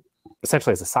doing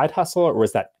essentially as a side hustle, or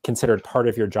was that considered part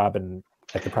of your job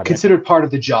at the private considered part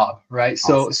of the job, right?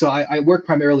 Awesome. So I work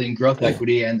primarily in growth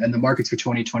equity, and the markets for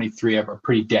 2023 are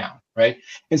pretty down, right?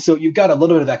 And so you've got a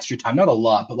little bit of extra time, not a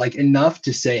lot, but like enough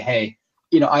to say, hey,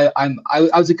 you know, I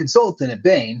was a consultant at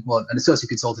Bain, well, an associate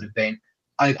consultant at Bain.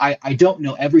 I don't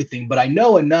know everything, but I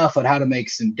know enough on how to make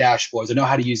some dashboards. I know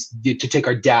how to take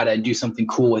our data and do something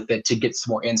cool with it to get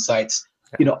some more insights.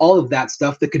 You know, all of that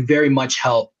stuff that could very much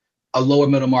help a lower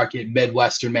middle market,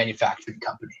 Midwestern manufacturing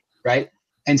company, right?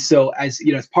 And so, as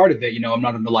you know, as part of it, you know, I'm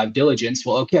not in the live diligence.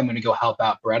 Well, okay, I'm going to go help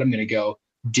out Brett. I'm going to go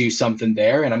do something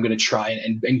there, and I'm going to try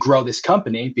and grow this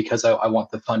company because I want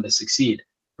the fund to succeed,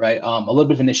 right? A little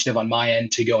bit of initiative on my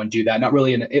end to go and do that. Not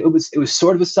really, it was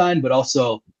sort of a sign, but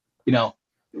also, you know,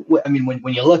 I mean,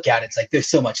 when you look at it, it's like there's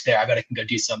so much there. I bet I can go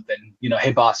do something. You know,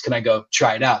 hey boss, can I go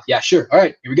try it out? Yeah, sure. All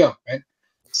right, here we go. Right.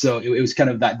 So it was kind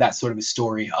of that sort of a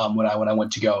story when I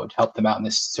went to go to help them out in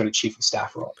this sort of chief of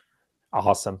staff role.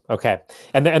 Awesome. Okay.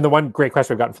 And the one great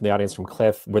question we've gotten from the audience from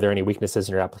Cliff, were there any weaknesses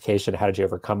in your application? How did you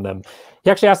overcome them?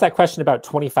 He actually asked that question about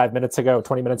 20 minutes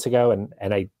ago,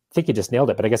 and I think you just nailed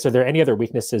it. But I guess, are there any other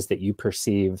weaknesses that you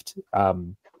perceived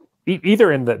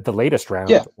either in the latest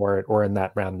round or in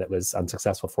that round that was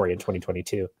unsuccessful for you in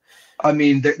 2022? I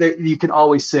mean, you can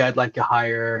always say I'd like a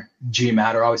higher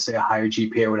GMAT, or always say a higher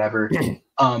GPA or whatever.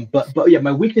 But yeah,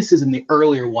 my weaknesses in the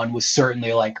earlier one was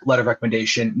certainly like letter of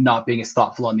recommendation, not being as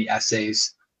thoughtful on the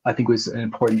essays, I think was an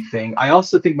important thing. I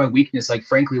also think my weakness, like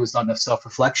frankly, was not enough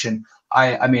self-reflection.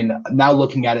 I mean, now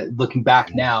looking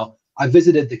back now, I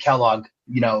visited the Kellogg,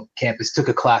 you know, campus, took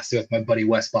a class there with my buddy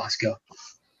Wes Bosco.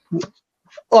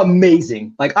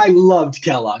 Amazing. Like, I loved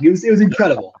Kellogg. It was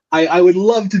incredible. I would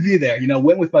love to be there. You know,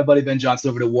 went with my buddy Ben Johnson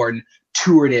over to Wharton,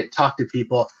 toured it, talked to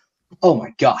people. Oh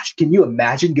my gosh, can you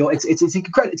imagine going? It's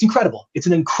incredible. It's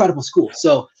an incredible school.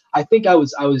 So I think I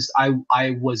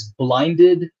was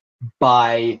blinded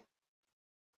by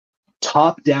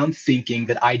top-down thinking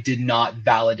that I did not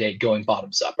validate going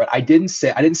bottoms up. Right? I didn't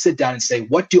sit down and say,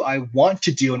 what do I want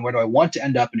to do and where do I want to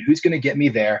end up and who's going to get me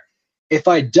there? If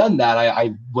I'd done that,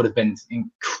 I would have been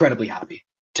incredibly happy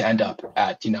to end up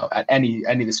at, you know, at any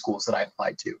of the schools that I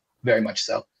applied to, very much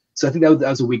so. So I think that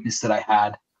was a weakness that I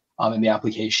had in the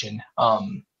application. I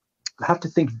have to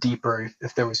think deeper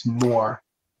if there was more,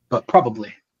 but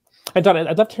probably. And Don,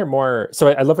 I'd love to hear more. So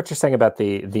I love what you're saying about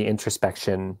the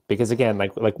introspection, because again,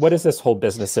 like what is this whole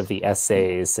business of the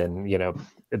essays and, you know,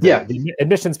 the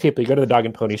admissions people, you go to the dog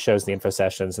and pony shows, the info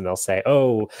sessions, and they'll say,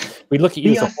 oh, we look at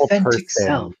you as a whole person.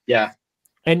 Self. Yeah.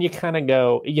 And you kind of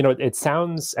go, you know, it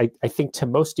sounds, I think to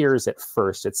most ears at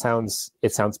first, it sounds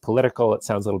political. It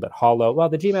sounds a little bit hollow. Well,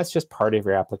 the GMAT's just part of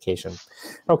your application.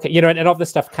 Okay. You know, and all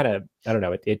this stuff kind of, I don't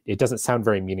know, it doesn't sound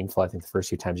very meaningful, I think, the first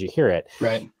few times you hear it.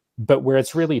 Right. But where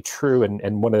it's really true,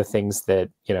 and one of the things that,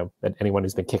 you know, that anyone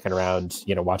who's been kicking around,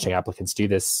 you know, watching applicants do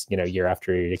this, you know, year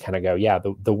after year, you kind of go, yeah,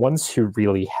 the ones who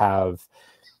really have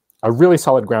a really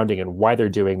solid grounding in why they're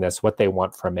doing this, what they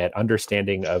want from it,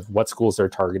 understanding of what schools they're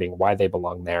targeting, why they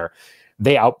belong there,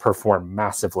 they outperform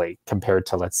massively compared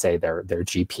to, let's say, their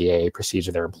GPA, prestige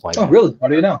of their employment. Oh, really? How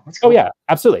do you know? Cool. Oh, yeah,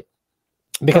 absolutely.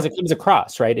 Because it comes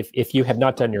across, right? If you have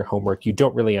not done your homework, you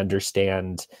don't really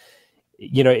understand,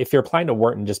 you know, if you're applying to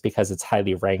Wharton just because it's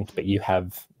highly ranked, but you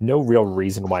have no real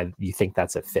reason why you think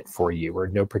that's a fit for you or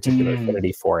no particular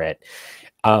affinity for it.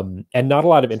 And not a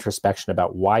lot of introspection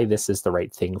about why this is the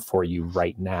right thing for you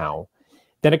right now,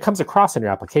 then it comes across in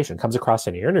your application, comes across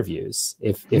in your interviews,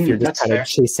 if you're just kind of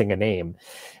chasing a name.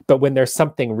 But when there's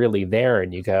something really there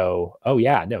and you go, oh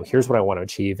yeah, no, here's what I want to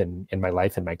achieve in my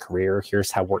life and my career.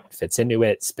 Here's how Wharton fits into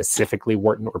it, specifically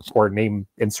Wharton or name,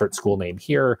 insert school name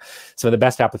here. Some of the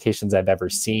best applications I've ever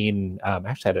seen.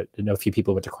 Actually, I know a few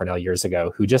people who went to Cornell years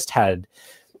ago who just had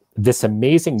this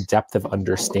amazing depth of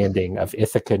understanding of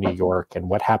Ithaca, New York, and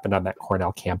what happened on that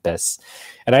Cornell campus.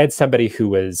 And I had somebody who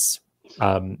was,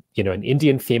 you know, an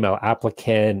Indian female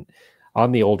applicant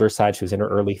on the older side. She was in her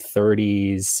early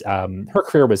 30s. Her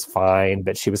career was fine,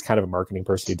 but she was kind of a marketing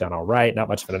person who'd done all right, not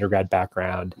much of an undergrad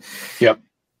background. Yep.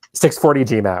 640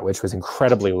 GMAT, which was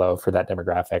incredibly low for that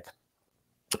demographic.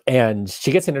 And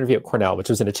she gets an interview at Cornell, which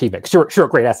was an achievement. She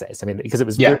wrote great essays. I mean, because it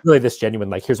was really this genuine,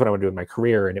 like, here's what I want to do in my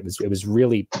career. And it was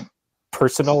really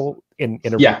personal in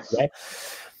a real way.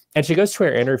 And she goes to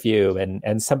her interview,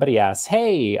 and somebody asks,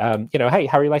 hey, hey,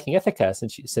 how are you liking Ithaca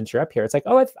since you're up here? It's like,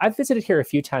 oh, I've visited here a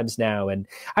few times now. And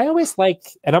I always like,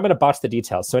 and I'm going to botch the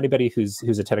details, so anybody who's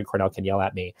attended Cornell can yell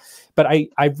at me. But I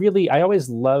always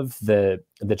love the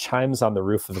chimes on the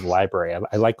roof of the library.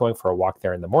 I like going for a walk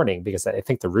there in the morning because I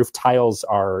think the roof tiles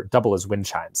are double as wind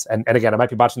chimes. And again, I might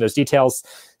be botching those details.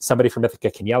 Somebody from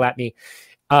Ithaca can yell at me.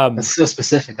 That's so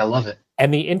specific. I love it.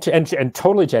 And and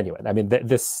totally genuine. I mean,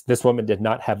 this woman did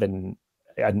not have an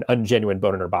ungenuine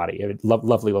bone in her body.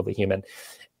 Lovely human.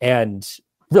 And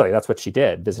really, that's what she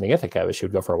did visiting Ithaca. Was she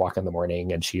would go for a walk in the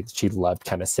morning, and she loved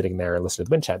kind of sitting there and listening to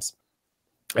the wind chimes.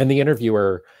 And the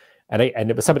interviewer, and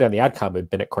it was somebody on the AdCom who'd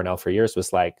been at Cornell for years,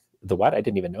 was like, the what? I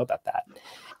didn't even know about that.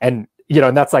 And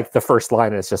and that's like the first line.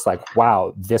 And it's just like,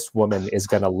 wow, this woman is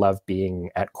going to love being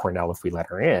at Cornell if we let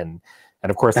her in. And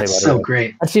of course, that's they let her so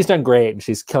great. And she's done great, and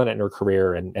she's killing it in her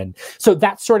career. And so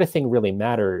that sort of thing really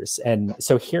matters. And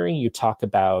so hearing you talk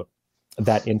about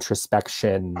that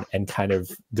introspection and kind of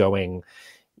going,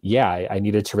 I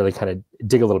needed to really kind of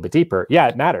dig a little bit deeper. Yeah,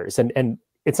 it matters. And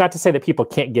it's not to say that people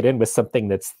can't get in with something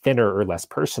that's thinner or less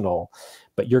personal,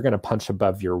 but you're going to punch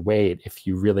above your weight if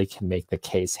you really can make the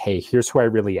case, hey, here's who I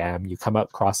really am. You come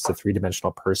across a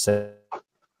three-dimensional person,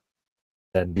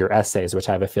 and your essays, which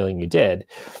I have a feeling you did,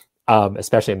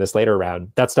 especially in this later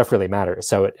round, that stuff really matters.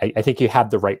 So I think you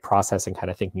had the right process and kind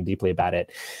of thinking deeply about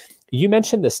it. You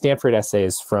mentioned the Stanford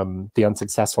essays from the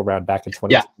unsuccessful round back in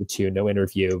 2022, no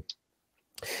interview.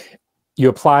 You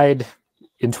applied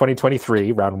in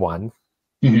 2023, round one,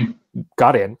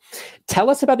 got in. Tell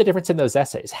us about the difference in those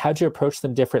essays. How'd you approach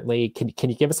them differently? Can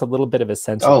you give us a little bit of a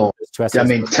sense of those two essays? I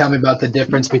mean, tell me about the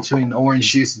difference between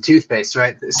orange juice and toothpaste,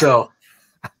 right? So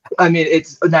I mean,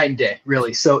 it's a night and day,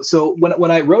 really. So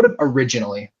when I wrote it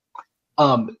originally,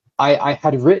 I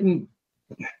had written,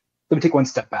 let me take one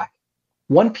step back.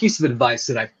 One piece of advice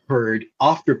that I've heard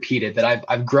oft repeated that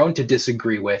I've grown to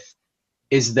disagree with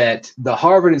is that the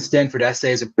Harvard and Stanford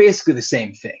essays are basically the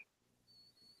same thing.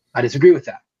 I disagree with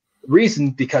that. The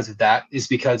reason because of that is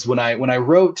because when I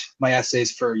wrote my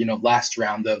essays for, last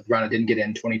round, the round I didn't get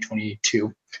in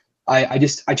 2022, I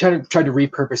tried to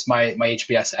repurpose my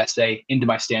HBS essay into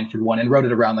my Stanford one and wrote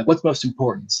it around like what's most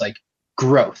important. It's like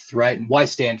growth, right? And why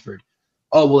Stanford?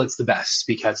 Oh, well, it's the best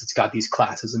because it's got these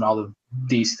classes and all of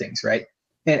these things, right?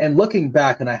 And looking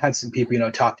back, and I had some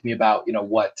people, talk to me about,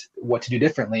 what to do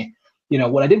differently.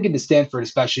 When I didn't get to Stanford,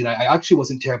 especially, and I actually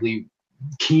wasn't terribly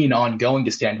keen on going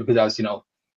to Stanford because I was,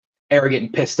 arrogant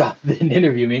and pissed off they didn't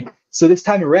interview me. So this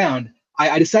time around,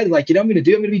 I decided, I'm going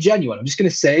to be genuine. I'm just going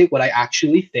to say what I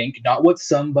actually think, not what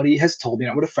somebody has told me,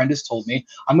 not what a friend has told me.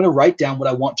 I'm going to write down what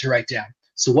I want to write down.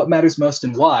 So what matters most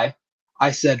and why? I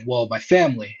said, well, my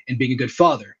family and being a good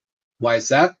father. Why is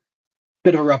that?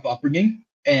 Bit of a rough upbringing.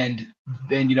 And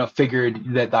then,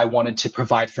 figured that I wanted to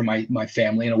provide for my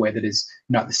family in a way that is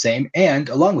not the same. And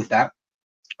along with that,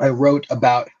 I wrote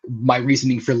about my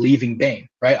reasoning for leaving Bain,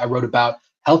 right? I wrote about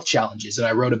health challenges, and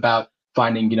I wrote about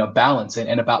finding, balance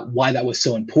and about why that was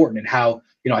so important, and how,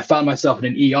 I found myself in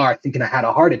an ER thinking I had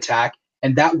a heart attack,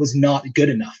 and that was not good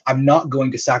enough. I'm not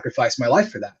going to sacrifice my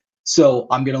life for that. So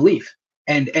I'm going to leave.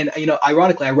 And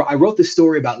ironically, I wrote this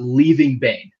story about leaving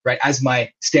Bain, right, as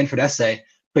my Stanford essay,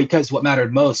 because what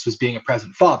mattered most was being a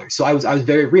present father. So I was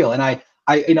very real. And I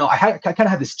kind of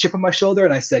had this chip on my shoulder,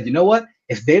 and I said, you know what,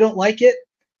 if they don't like it,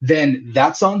 then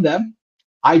that's on them.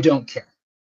 I don't care.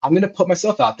 I'm going to put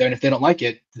myself out there. And if they don't like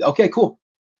it, okay, cool.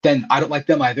 Then I don't like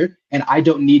them either. And I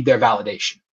don't need their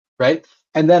validation, right?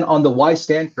 And then on the why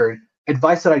Stanford,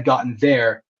 advice that I'd gotten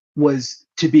there was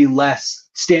to be less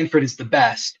Stanford is the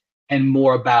best and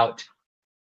more about,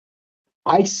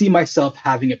 I see myself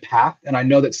having a path, and I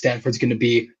know that Stanford's going to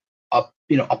be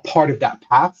a part of that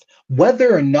path.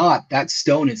 Whether or not that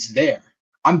stone is there,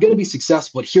 I'm going to be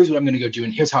successful, but here's what I'm going to go do,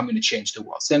 and here's how I'm going to change the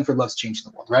world. Stanford loves changing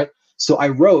the world, right? So I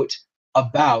wrote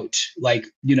about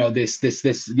this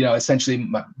essentially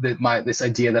this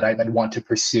idea that I'd want to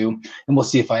pursue, and we'll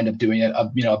see if I end up doing it,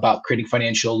 about creating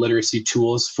financial literacy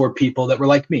tools for people that were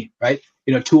like me, right?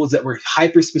 Tools that were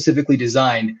hyper specifically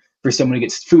designed for someone who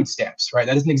gets food stamps, right?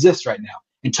 That doesn't exist right now.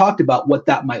 And talked about what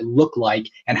that might look like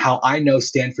and how I know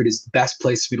Stanford is the best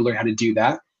place for me to learn how to do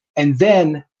that. And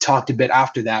then talked a bit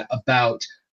after that about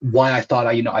why I thought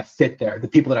I fit there, the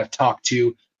people that I've talked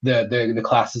to, the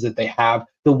classes that they have,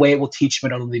 the way it will teach me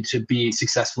not only to be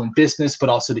successful in business, but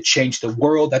also to change the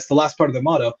world. That's the last part of their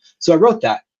motto. So I wrote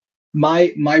that.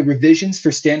 My revisions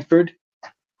for Stanford,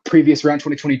 previous round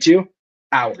 2022,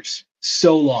 hours.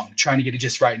 so long trying to get it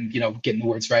just right and, getting the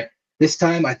words right. This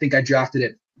time, I think I drafted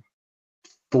it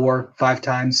 4-5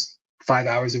 times, 5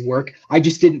 hours of work. I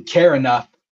just didn't care enough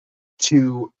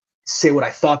to say what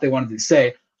I thought they wanted to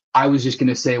say. I was just going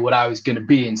to say what I was going to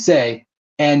be and say.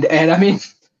 And I mean,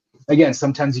 again,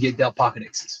 sometimes you get dealt pocket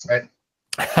aces, right?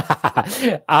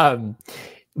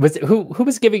 Who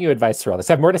was giving you advice through all this?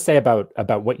 I have more to say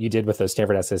about what you did with those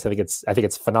Stanford essays. I think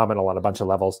it's phenomenal on a bunch of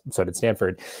levels. So did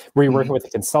Stanford. Were you working with a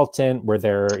consultant? Were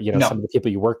there No. some of the people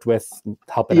you worked with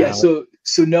helping out? So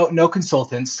no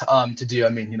consultants to do. I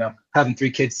mean, having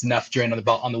 3 kids is enough drain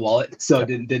on the wallet. So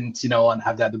didn't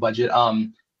have that the budget.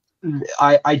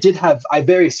 I did have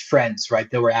various friends, right,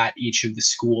 that were at each of the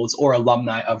schools or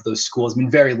alumni of those schools. I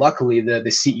mean, very luckily, the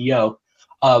CEO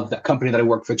of the company that I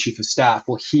worked for, chief of staff,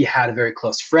 well, he had a very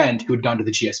close friend who had gone to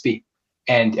the GSB,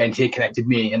 and he connected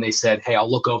me, and they said, "Hey, I'll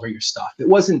look over your stuff." It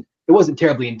wasn't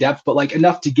terribly in depth, but like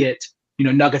enough to get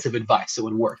nuggets of advice that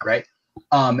would work, right?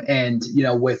 And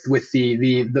with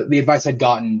the advice I'd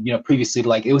gotten previously,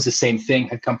 like it was the same thing,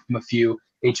 had come from a few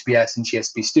HBS and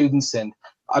GSB students, and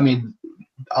I mean,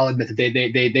 I'll admit that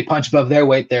they punch above their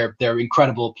weight. They're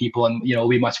incredible people, and will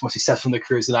be much more successful in their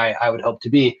careers than I would hope to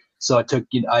be. So it took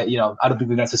I don't think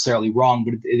they're necessarily wrong,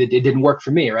 but it didn't work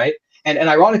for me, right? And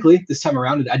ironically, this time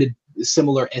around, I did a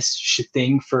similar-ish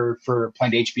thing for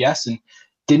applying to HBS and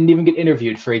didn't even get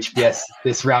interviewed for HBS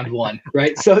this round 1,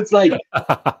 right? So it's like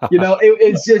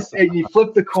it's just, and you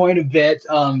flip the coin a bit.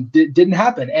 Didn't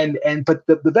happen, but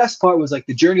the best part was like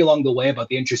the journey along the way about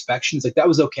the introspections, like that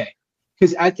was okay.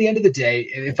 Because at the end of the day,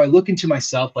 if I look into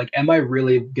myself, like, am I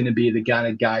really going to be the kind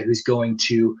of guy who's going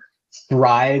to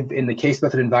thrive in the case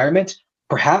method environment?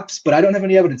 Perhaps, but I don't have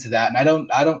any evidence of that, and I don't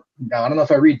know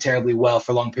if I read terribly well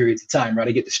for long periods of time, right?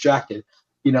 I get distracted,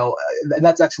 and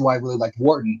that's actually why I really like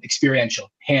Wharton,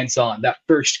 experiential, hands-on, that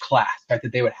first class, right,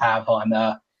 that they would have on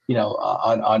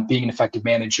on being an effective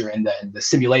manager and the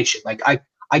simulation. Like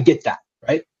I get that,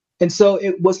 right? And so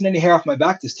it wasn't any hair off my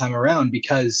back this time around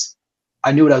because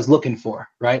I knew what I was looking for,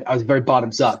 right? I was very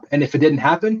bottoms up. And if it didn't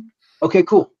happen, okay,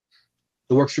 cool.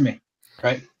 It works for me,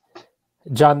 right?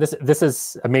 John, this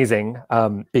is amazing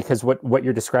because what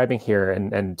you're describing here,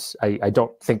 and I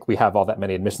don't think we have all that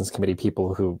many admissions committee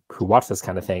people who watch this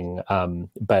kind of thing,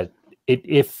 but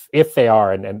if they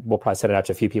are, and we'll probably send it out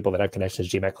to a few people that have connections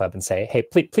to GMAT Club and say, hey,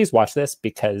 please watch this,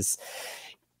 because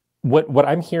what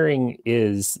I'm hearing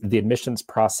is the admissions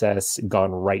process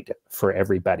gone right for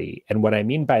everybody. And what I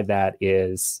mean by that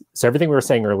is, so everything we were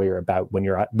saying earlier about when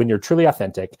you're truly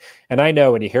authentic, and I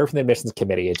know when you hear from the admissions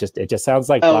committee, it just sounds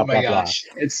like blah, blah, gosh.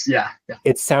 Blah. It's yeah.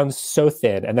 It sounds so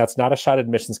thin, and that's not a shot at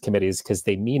admissions committees because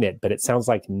they mean it, but it sounds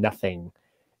like nothing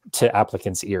to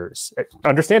applicants' ears.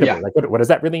 Understandably, like what does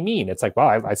that really mean? It's like,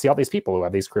 well, I see all these people who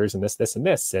have these careers in this, and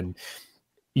this, and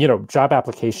job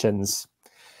applications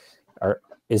are.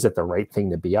 Is it the right thing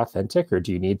to be authentic, or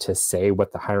do you need to say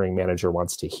what the hiring manager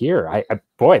wants to hear?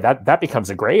 Boy, that becomes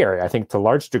a gray area. I think to a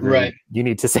large degree, right. You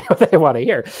need to say what they want to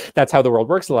hear. That's how the world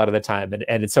works a lot of the time.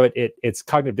 And so it's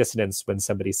cognitive dissonance when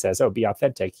somebody says, oh, be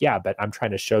authentic. Yeah, but I'm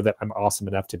trying to show that I'm awesome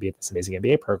enough to be at this amazing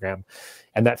MBA program.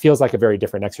 And that feels like a very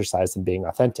different exercise than being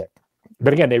authentic.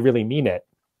 But again, they really mean it.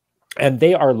 And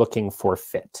they are looking for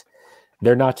fit.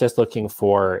 They're not just looking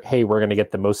for, hey, we're going to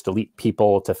get the most elite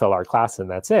people to fill our class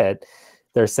and that's it.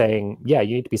 They're saying, yeah,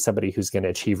 you need to be somebody who's going to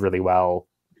achieve really well,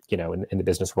 in the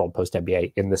business world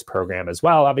post-MBA in this program as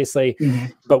well, obviously. Mm-hmm.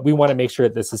 But we want to make sure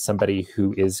that this is somebody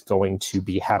who is going to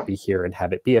be happy here and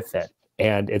have it be a fit.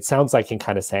 And it sounds like in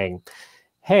kind of saying,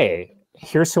 hey,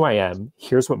 here's who I am.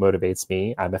 Here's what motivates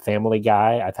me. I'm a family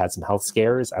guy. I've had some health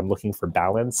scares. I'm looking for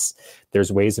balance. There's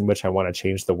ways in which I want to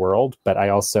change the world, but I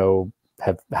also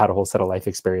have had a whole set of life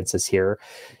experiences here.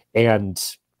 And,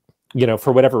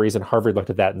 for whatever reason, Harvard looked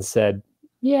at that and said,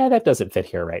 yeah, that doesn't fit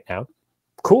here right now.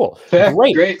 Cool. Fair,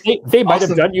 great. They might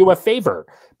have done you a favor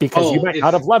because you might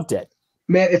not have loved it.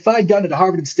 Man, if I had gone to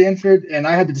Harvard and Stanford and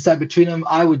I had to decide between them,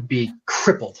 I would be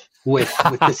crippled with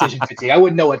decision fatigue. I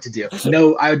wouldn't know what to do.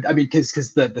 No, I mean, because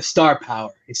the star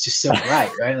power, it's just so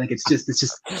bright, right? Like it's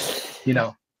just.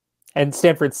 And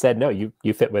Stanford said, no,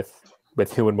 you fit with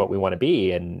who and what we want to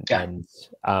be. And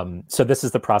so this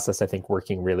is the process, I think,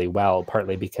 working really well,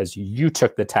 partly because you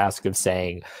took the task of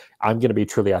saying, I'm going to be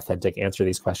truly authentic, answer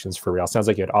these questions for real. Sounds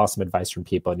like you had awesome advice from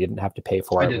people and you didn't have to pay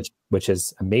for it, which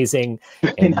is amazing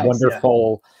and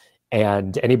wonderful. Yeah.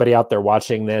 And anybody out there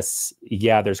watching this,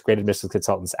 there's great admissions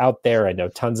consultants out there. I know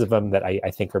tons of them that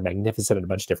I think are magnificent at a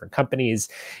bunch of different companies.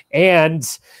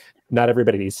 And not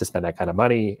everybody needs to spend that kind of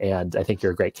money. And I think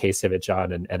you're a great case of it,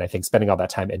 John. And I think spending all that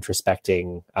time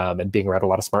introspecting and being around a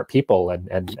lot of smart people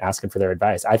and asking for their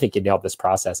advice, I think you nailed this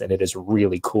process. And it is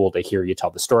really cool to hear you tell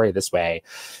the story this way,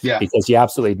 because you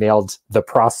absolutely nailed the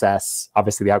process.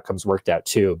 Obviously, the outcomes worked out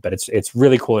too, but it's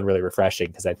really cool and really refreshing,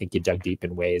 because I think you dug deep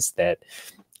in ways that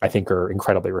I think are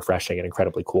incredibly refreshing and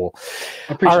incredibly cool.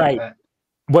 I appreciate that.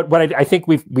 What I think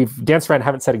we've danced around,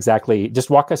 haven't said exactly. Just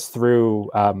walk us through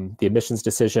the admissions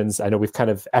decisions. I know we've kind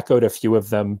of echoed a few of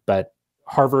them, but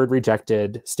Harvard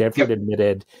rejected, Stanford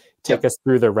admitted. Take us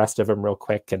through the rest of them real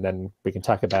quick, and then we can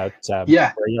talk about where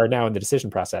you are now in the decision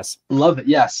process. Love it.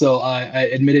 Yeah. So I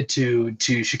admitted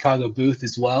to Chicago Booth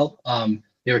as well.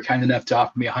 They were kind enough to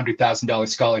offer me $100,000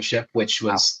 scholarship, which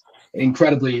was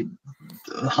incredibly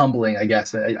humbling, I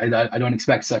guess. I don't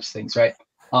expect such things, right?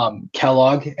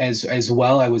 Kellogg as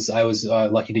well. I was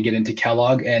lucky to get into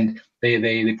Kellogg, and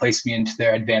they placed me into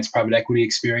their advanced private equity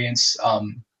experience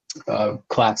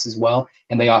class as well,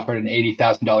 and they offered an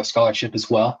 $80,000 scholarship as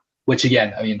well. Which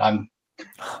again, I mean,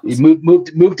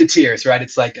 moved to tears, right?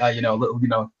 It's like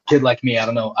little kid like me. I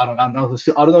don't know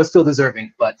it's still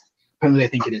deserving, but apparently I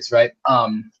think it is, right?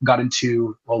 Got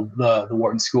into the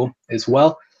Wharton school as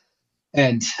well,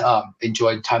 and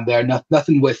enjoyed time there.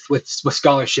 Nothing with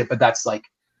scholarship, but that's like,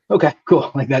 okay,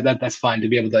 cool. Like that's fine to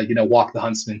be able to, walk the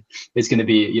Huntsman is going to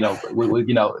be,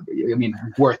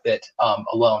 worth it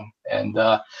alone. And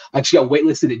I actually got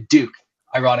waitlisted at Duke,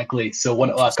 ironically. So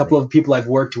a couple of people I've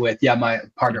worked with, my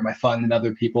partner, my fund, and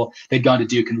other people, they'd gone to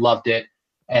Duke and loved it.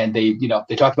 And they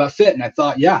talked about fit, and I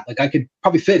thought, I could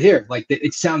probably fit here. Like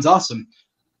it sounds awesome.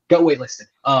 Got waitlisted.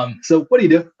 So what do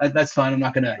you do? That's fine. I'm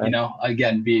not gonna,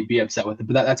 again, be upset with it.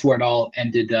 But that's where it all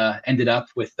ended up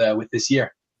with this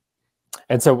year.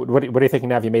 And so what are you thinking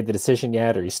now? Have you made the decision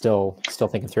yet? Or are you still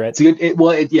thinking through it?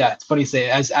 It's funny to say,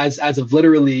 as of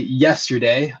literally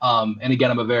yesterday. And again,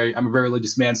 I'm a very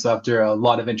religious man. So after a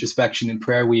lot of introspection and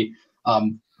prayer,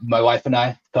 my wife and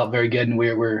I felt very good, and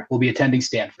we'll be attending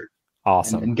Stanford.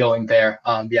 Awesome. And going there.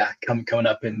 Coming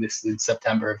up in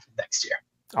September of next year.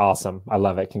 Awesome. I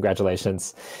love it.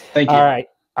 Congratulations. Thank you.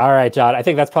 All right, John. I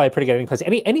think that's probably a pretty good ending place.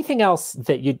 Anything else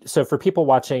that so for people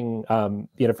watching,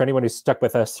 for anyone who's stuck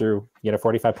with us through,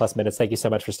 45 plus minutes, thank you so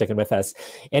much for sticking with us.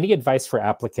 Any advice for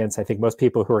applicants? I think most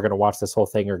people who are going to watch this whole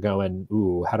thing are going,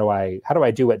 ooh, how do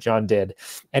I do what John did?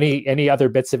 Any other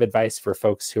bits of advice for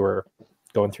folks who are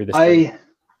going through this?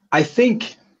 I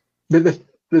think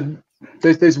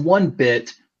there's one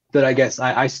bit that I guess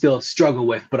I still struggle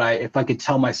with, but if I could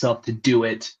tell myself to do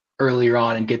it earlier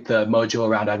on and get the mojo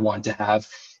around I'd want to have,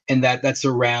 and that's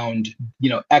around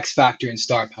X factor and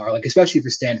star power. Like especially for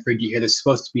Stanford, you hear there's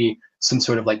supposed to be some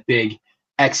sort of like big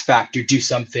X factor, do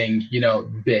something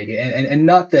big, and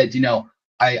not that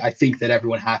I think that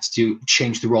everyone has to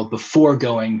change the world before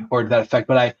going or to that effect,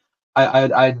 but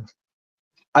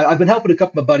I've been helping a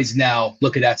couple of my buddies now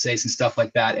look at essays and stuff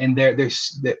like that, and there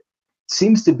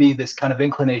seems to be this kind of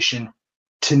inclination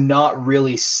to not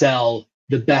really sell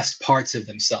the best parts of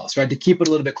themselves, right? To keep it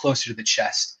a little bit closer to the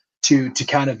chest, to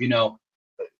kind of,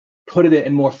 put it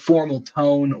in more formal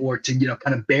tone, or to,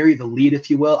 kind of bury the lead, if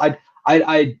you will.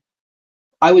 I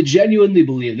would genuinely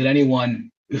believe that anyone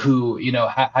who,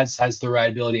 has the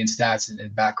right ability and stats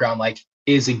and background, like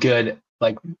is a good,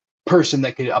 like person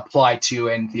that could apply to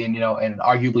and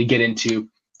arguably get into,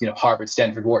 Harvard,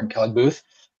 Stanford, Wharton, Kellogg, Booth.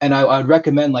 And I would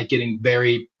recommend like getting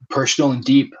very personal and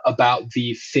deep about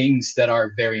the things that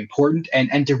are very important,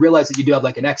 and to realize that you do have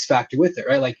like an X factor with it,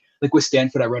 right? Like with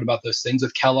Stanford, I wrote about those things.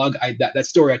 With Kellogg, that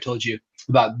story I told you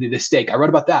about the steak, I wrote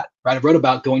about that, right? I wrote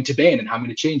about going to Bain and how I'm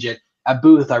going to change it. At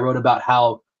Booth, I wrote about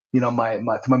how, from my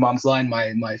mom's line,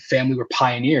 my family were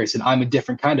pioneers, and I'm a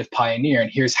different kind of pioneer, and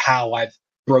here's how I've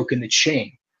broken the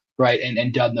chain, right?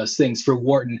 And done those things. For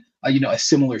Wharton, a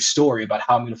similar story about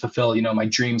how I'm going to fulfill, my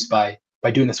dreams by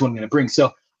doing this, what I'm going to bring.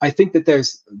 So I think that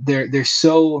there's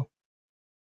so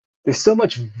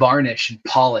much varnish and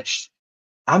polish.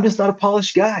 I'm just not a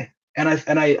polished guy. And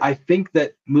I think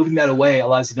that moving that away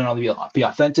allows you to not only be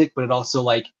authentic, but it also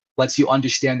like lets you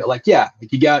understand that like,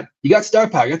 you got star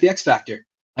power, you got the X factor.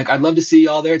 Like, I'd love to see you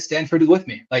all there at Stanford with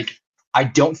me. Like, I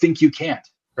don't think you can't,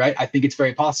 right? I think it's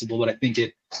very possible, but I think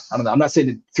I don't know. I'm not saying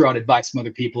to throw out advice from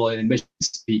other people and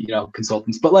admissions,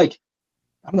 consultants, but like,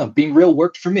 I don't know, being real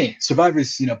worked for me.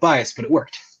 Survivor's, bias, but it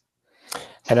worked.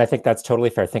 And I think that's totally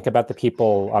fair. Think about the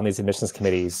people on these admissions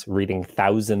committees reading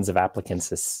thousands of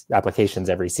applications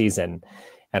every season.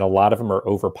 And a lot of them are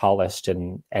over polished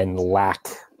and lack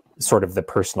sort of the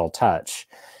personal touch.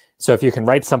 So if you can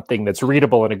write something that's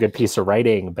readable and a good piece of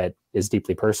writing, but is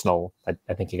deeply personal,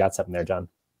 I think you got something there, John.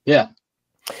 Yeah.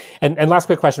 And last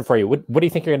quick question for you. What do you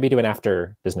think you're going to be doing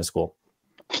after business school?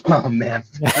 Oh man,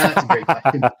 that's a great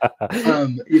question.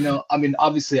 I mean,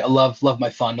 obviously I love my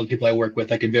fund, the people I work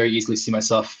with. I could very easily see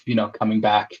myself, coming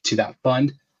back to that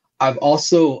fund. I've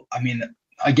also,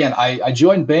 again, I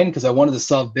joined Bain because I wanted to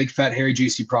solve big, fat, hairy,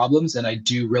 juicy problems. And I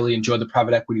do really enjoy the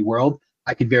private equity world.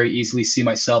 I could very easily see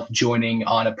myself joining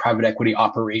on a private equity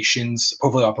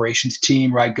portfolio operations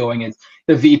team, right? Going as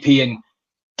the VP and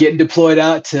getting deployed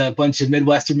out to a bunch of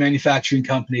Midwestern manufacturing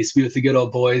companies, be with the good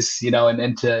old boys,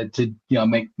 and to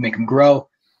make them grow.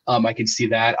 I can see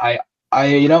that. I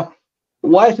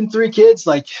wife and 3 kids,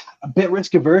 like a bit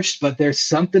risk averse, but there's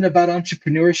something about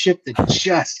entrepreneurship that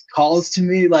just calls to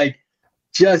me, like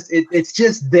it's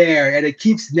just there and it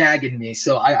keeps nagging me.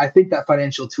 So I think that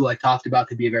financial tool I talked about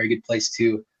could be a very good place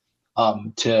to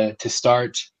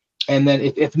start. And then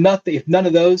if none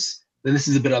of those, then this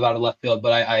is a bit out of left field,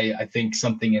 but I think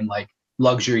something in like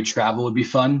luxury travel would be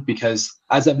fun, because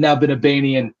as I've now been a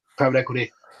Bainian private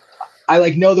equity, I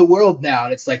like know the world now,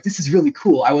 and it's like, this is really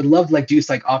cool. I would love to like do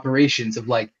like operations of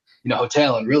like,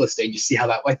 hotel and real estate. You see how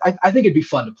that, I think it'd be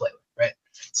fun to play with, right?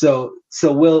 So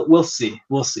we'll see.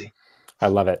 I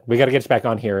love it. We got to get you back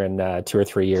on here in 2 or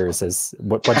 3 years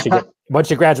once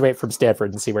you graduate from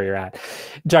Stanford and see where you're at.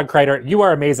 John Kreider, you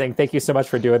are amazing. Thank you so much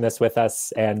for doing this with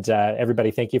us. And everybody,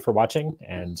 thank you for watching,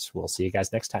 and we'll see you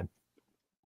guys next time.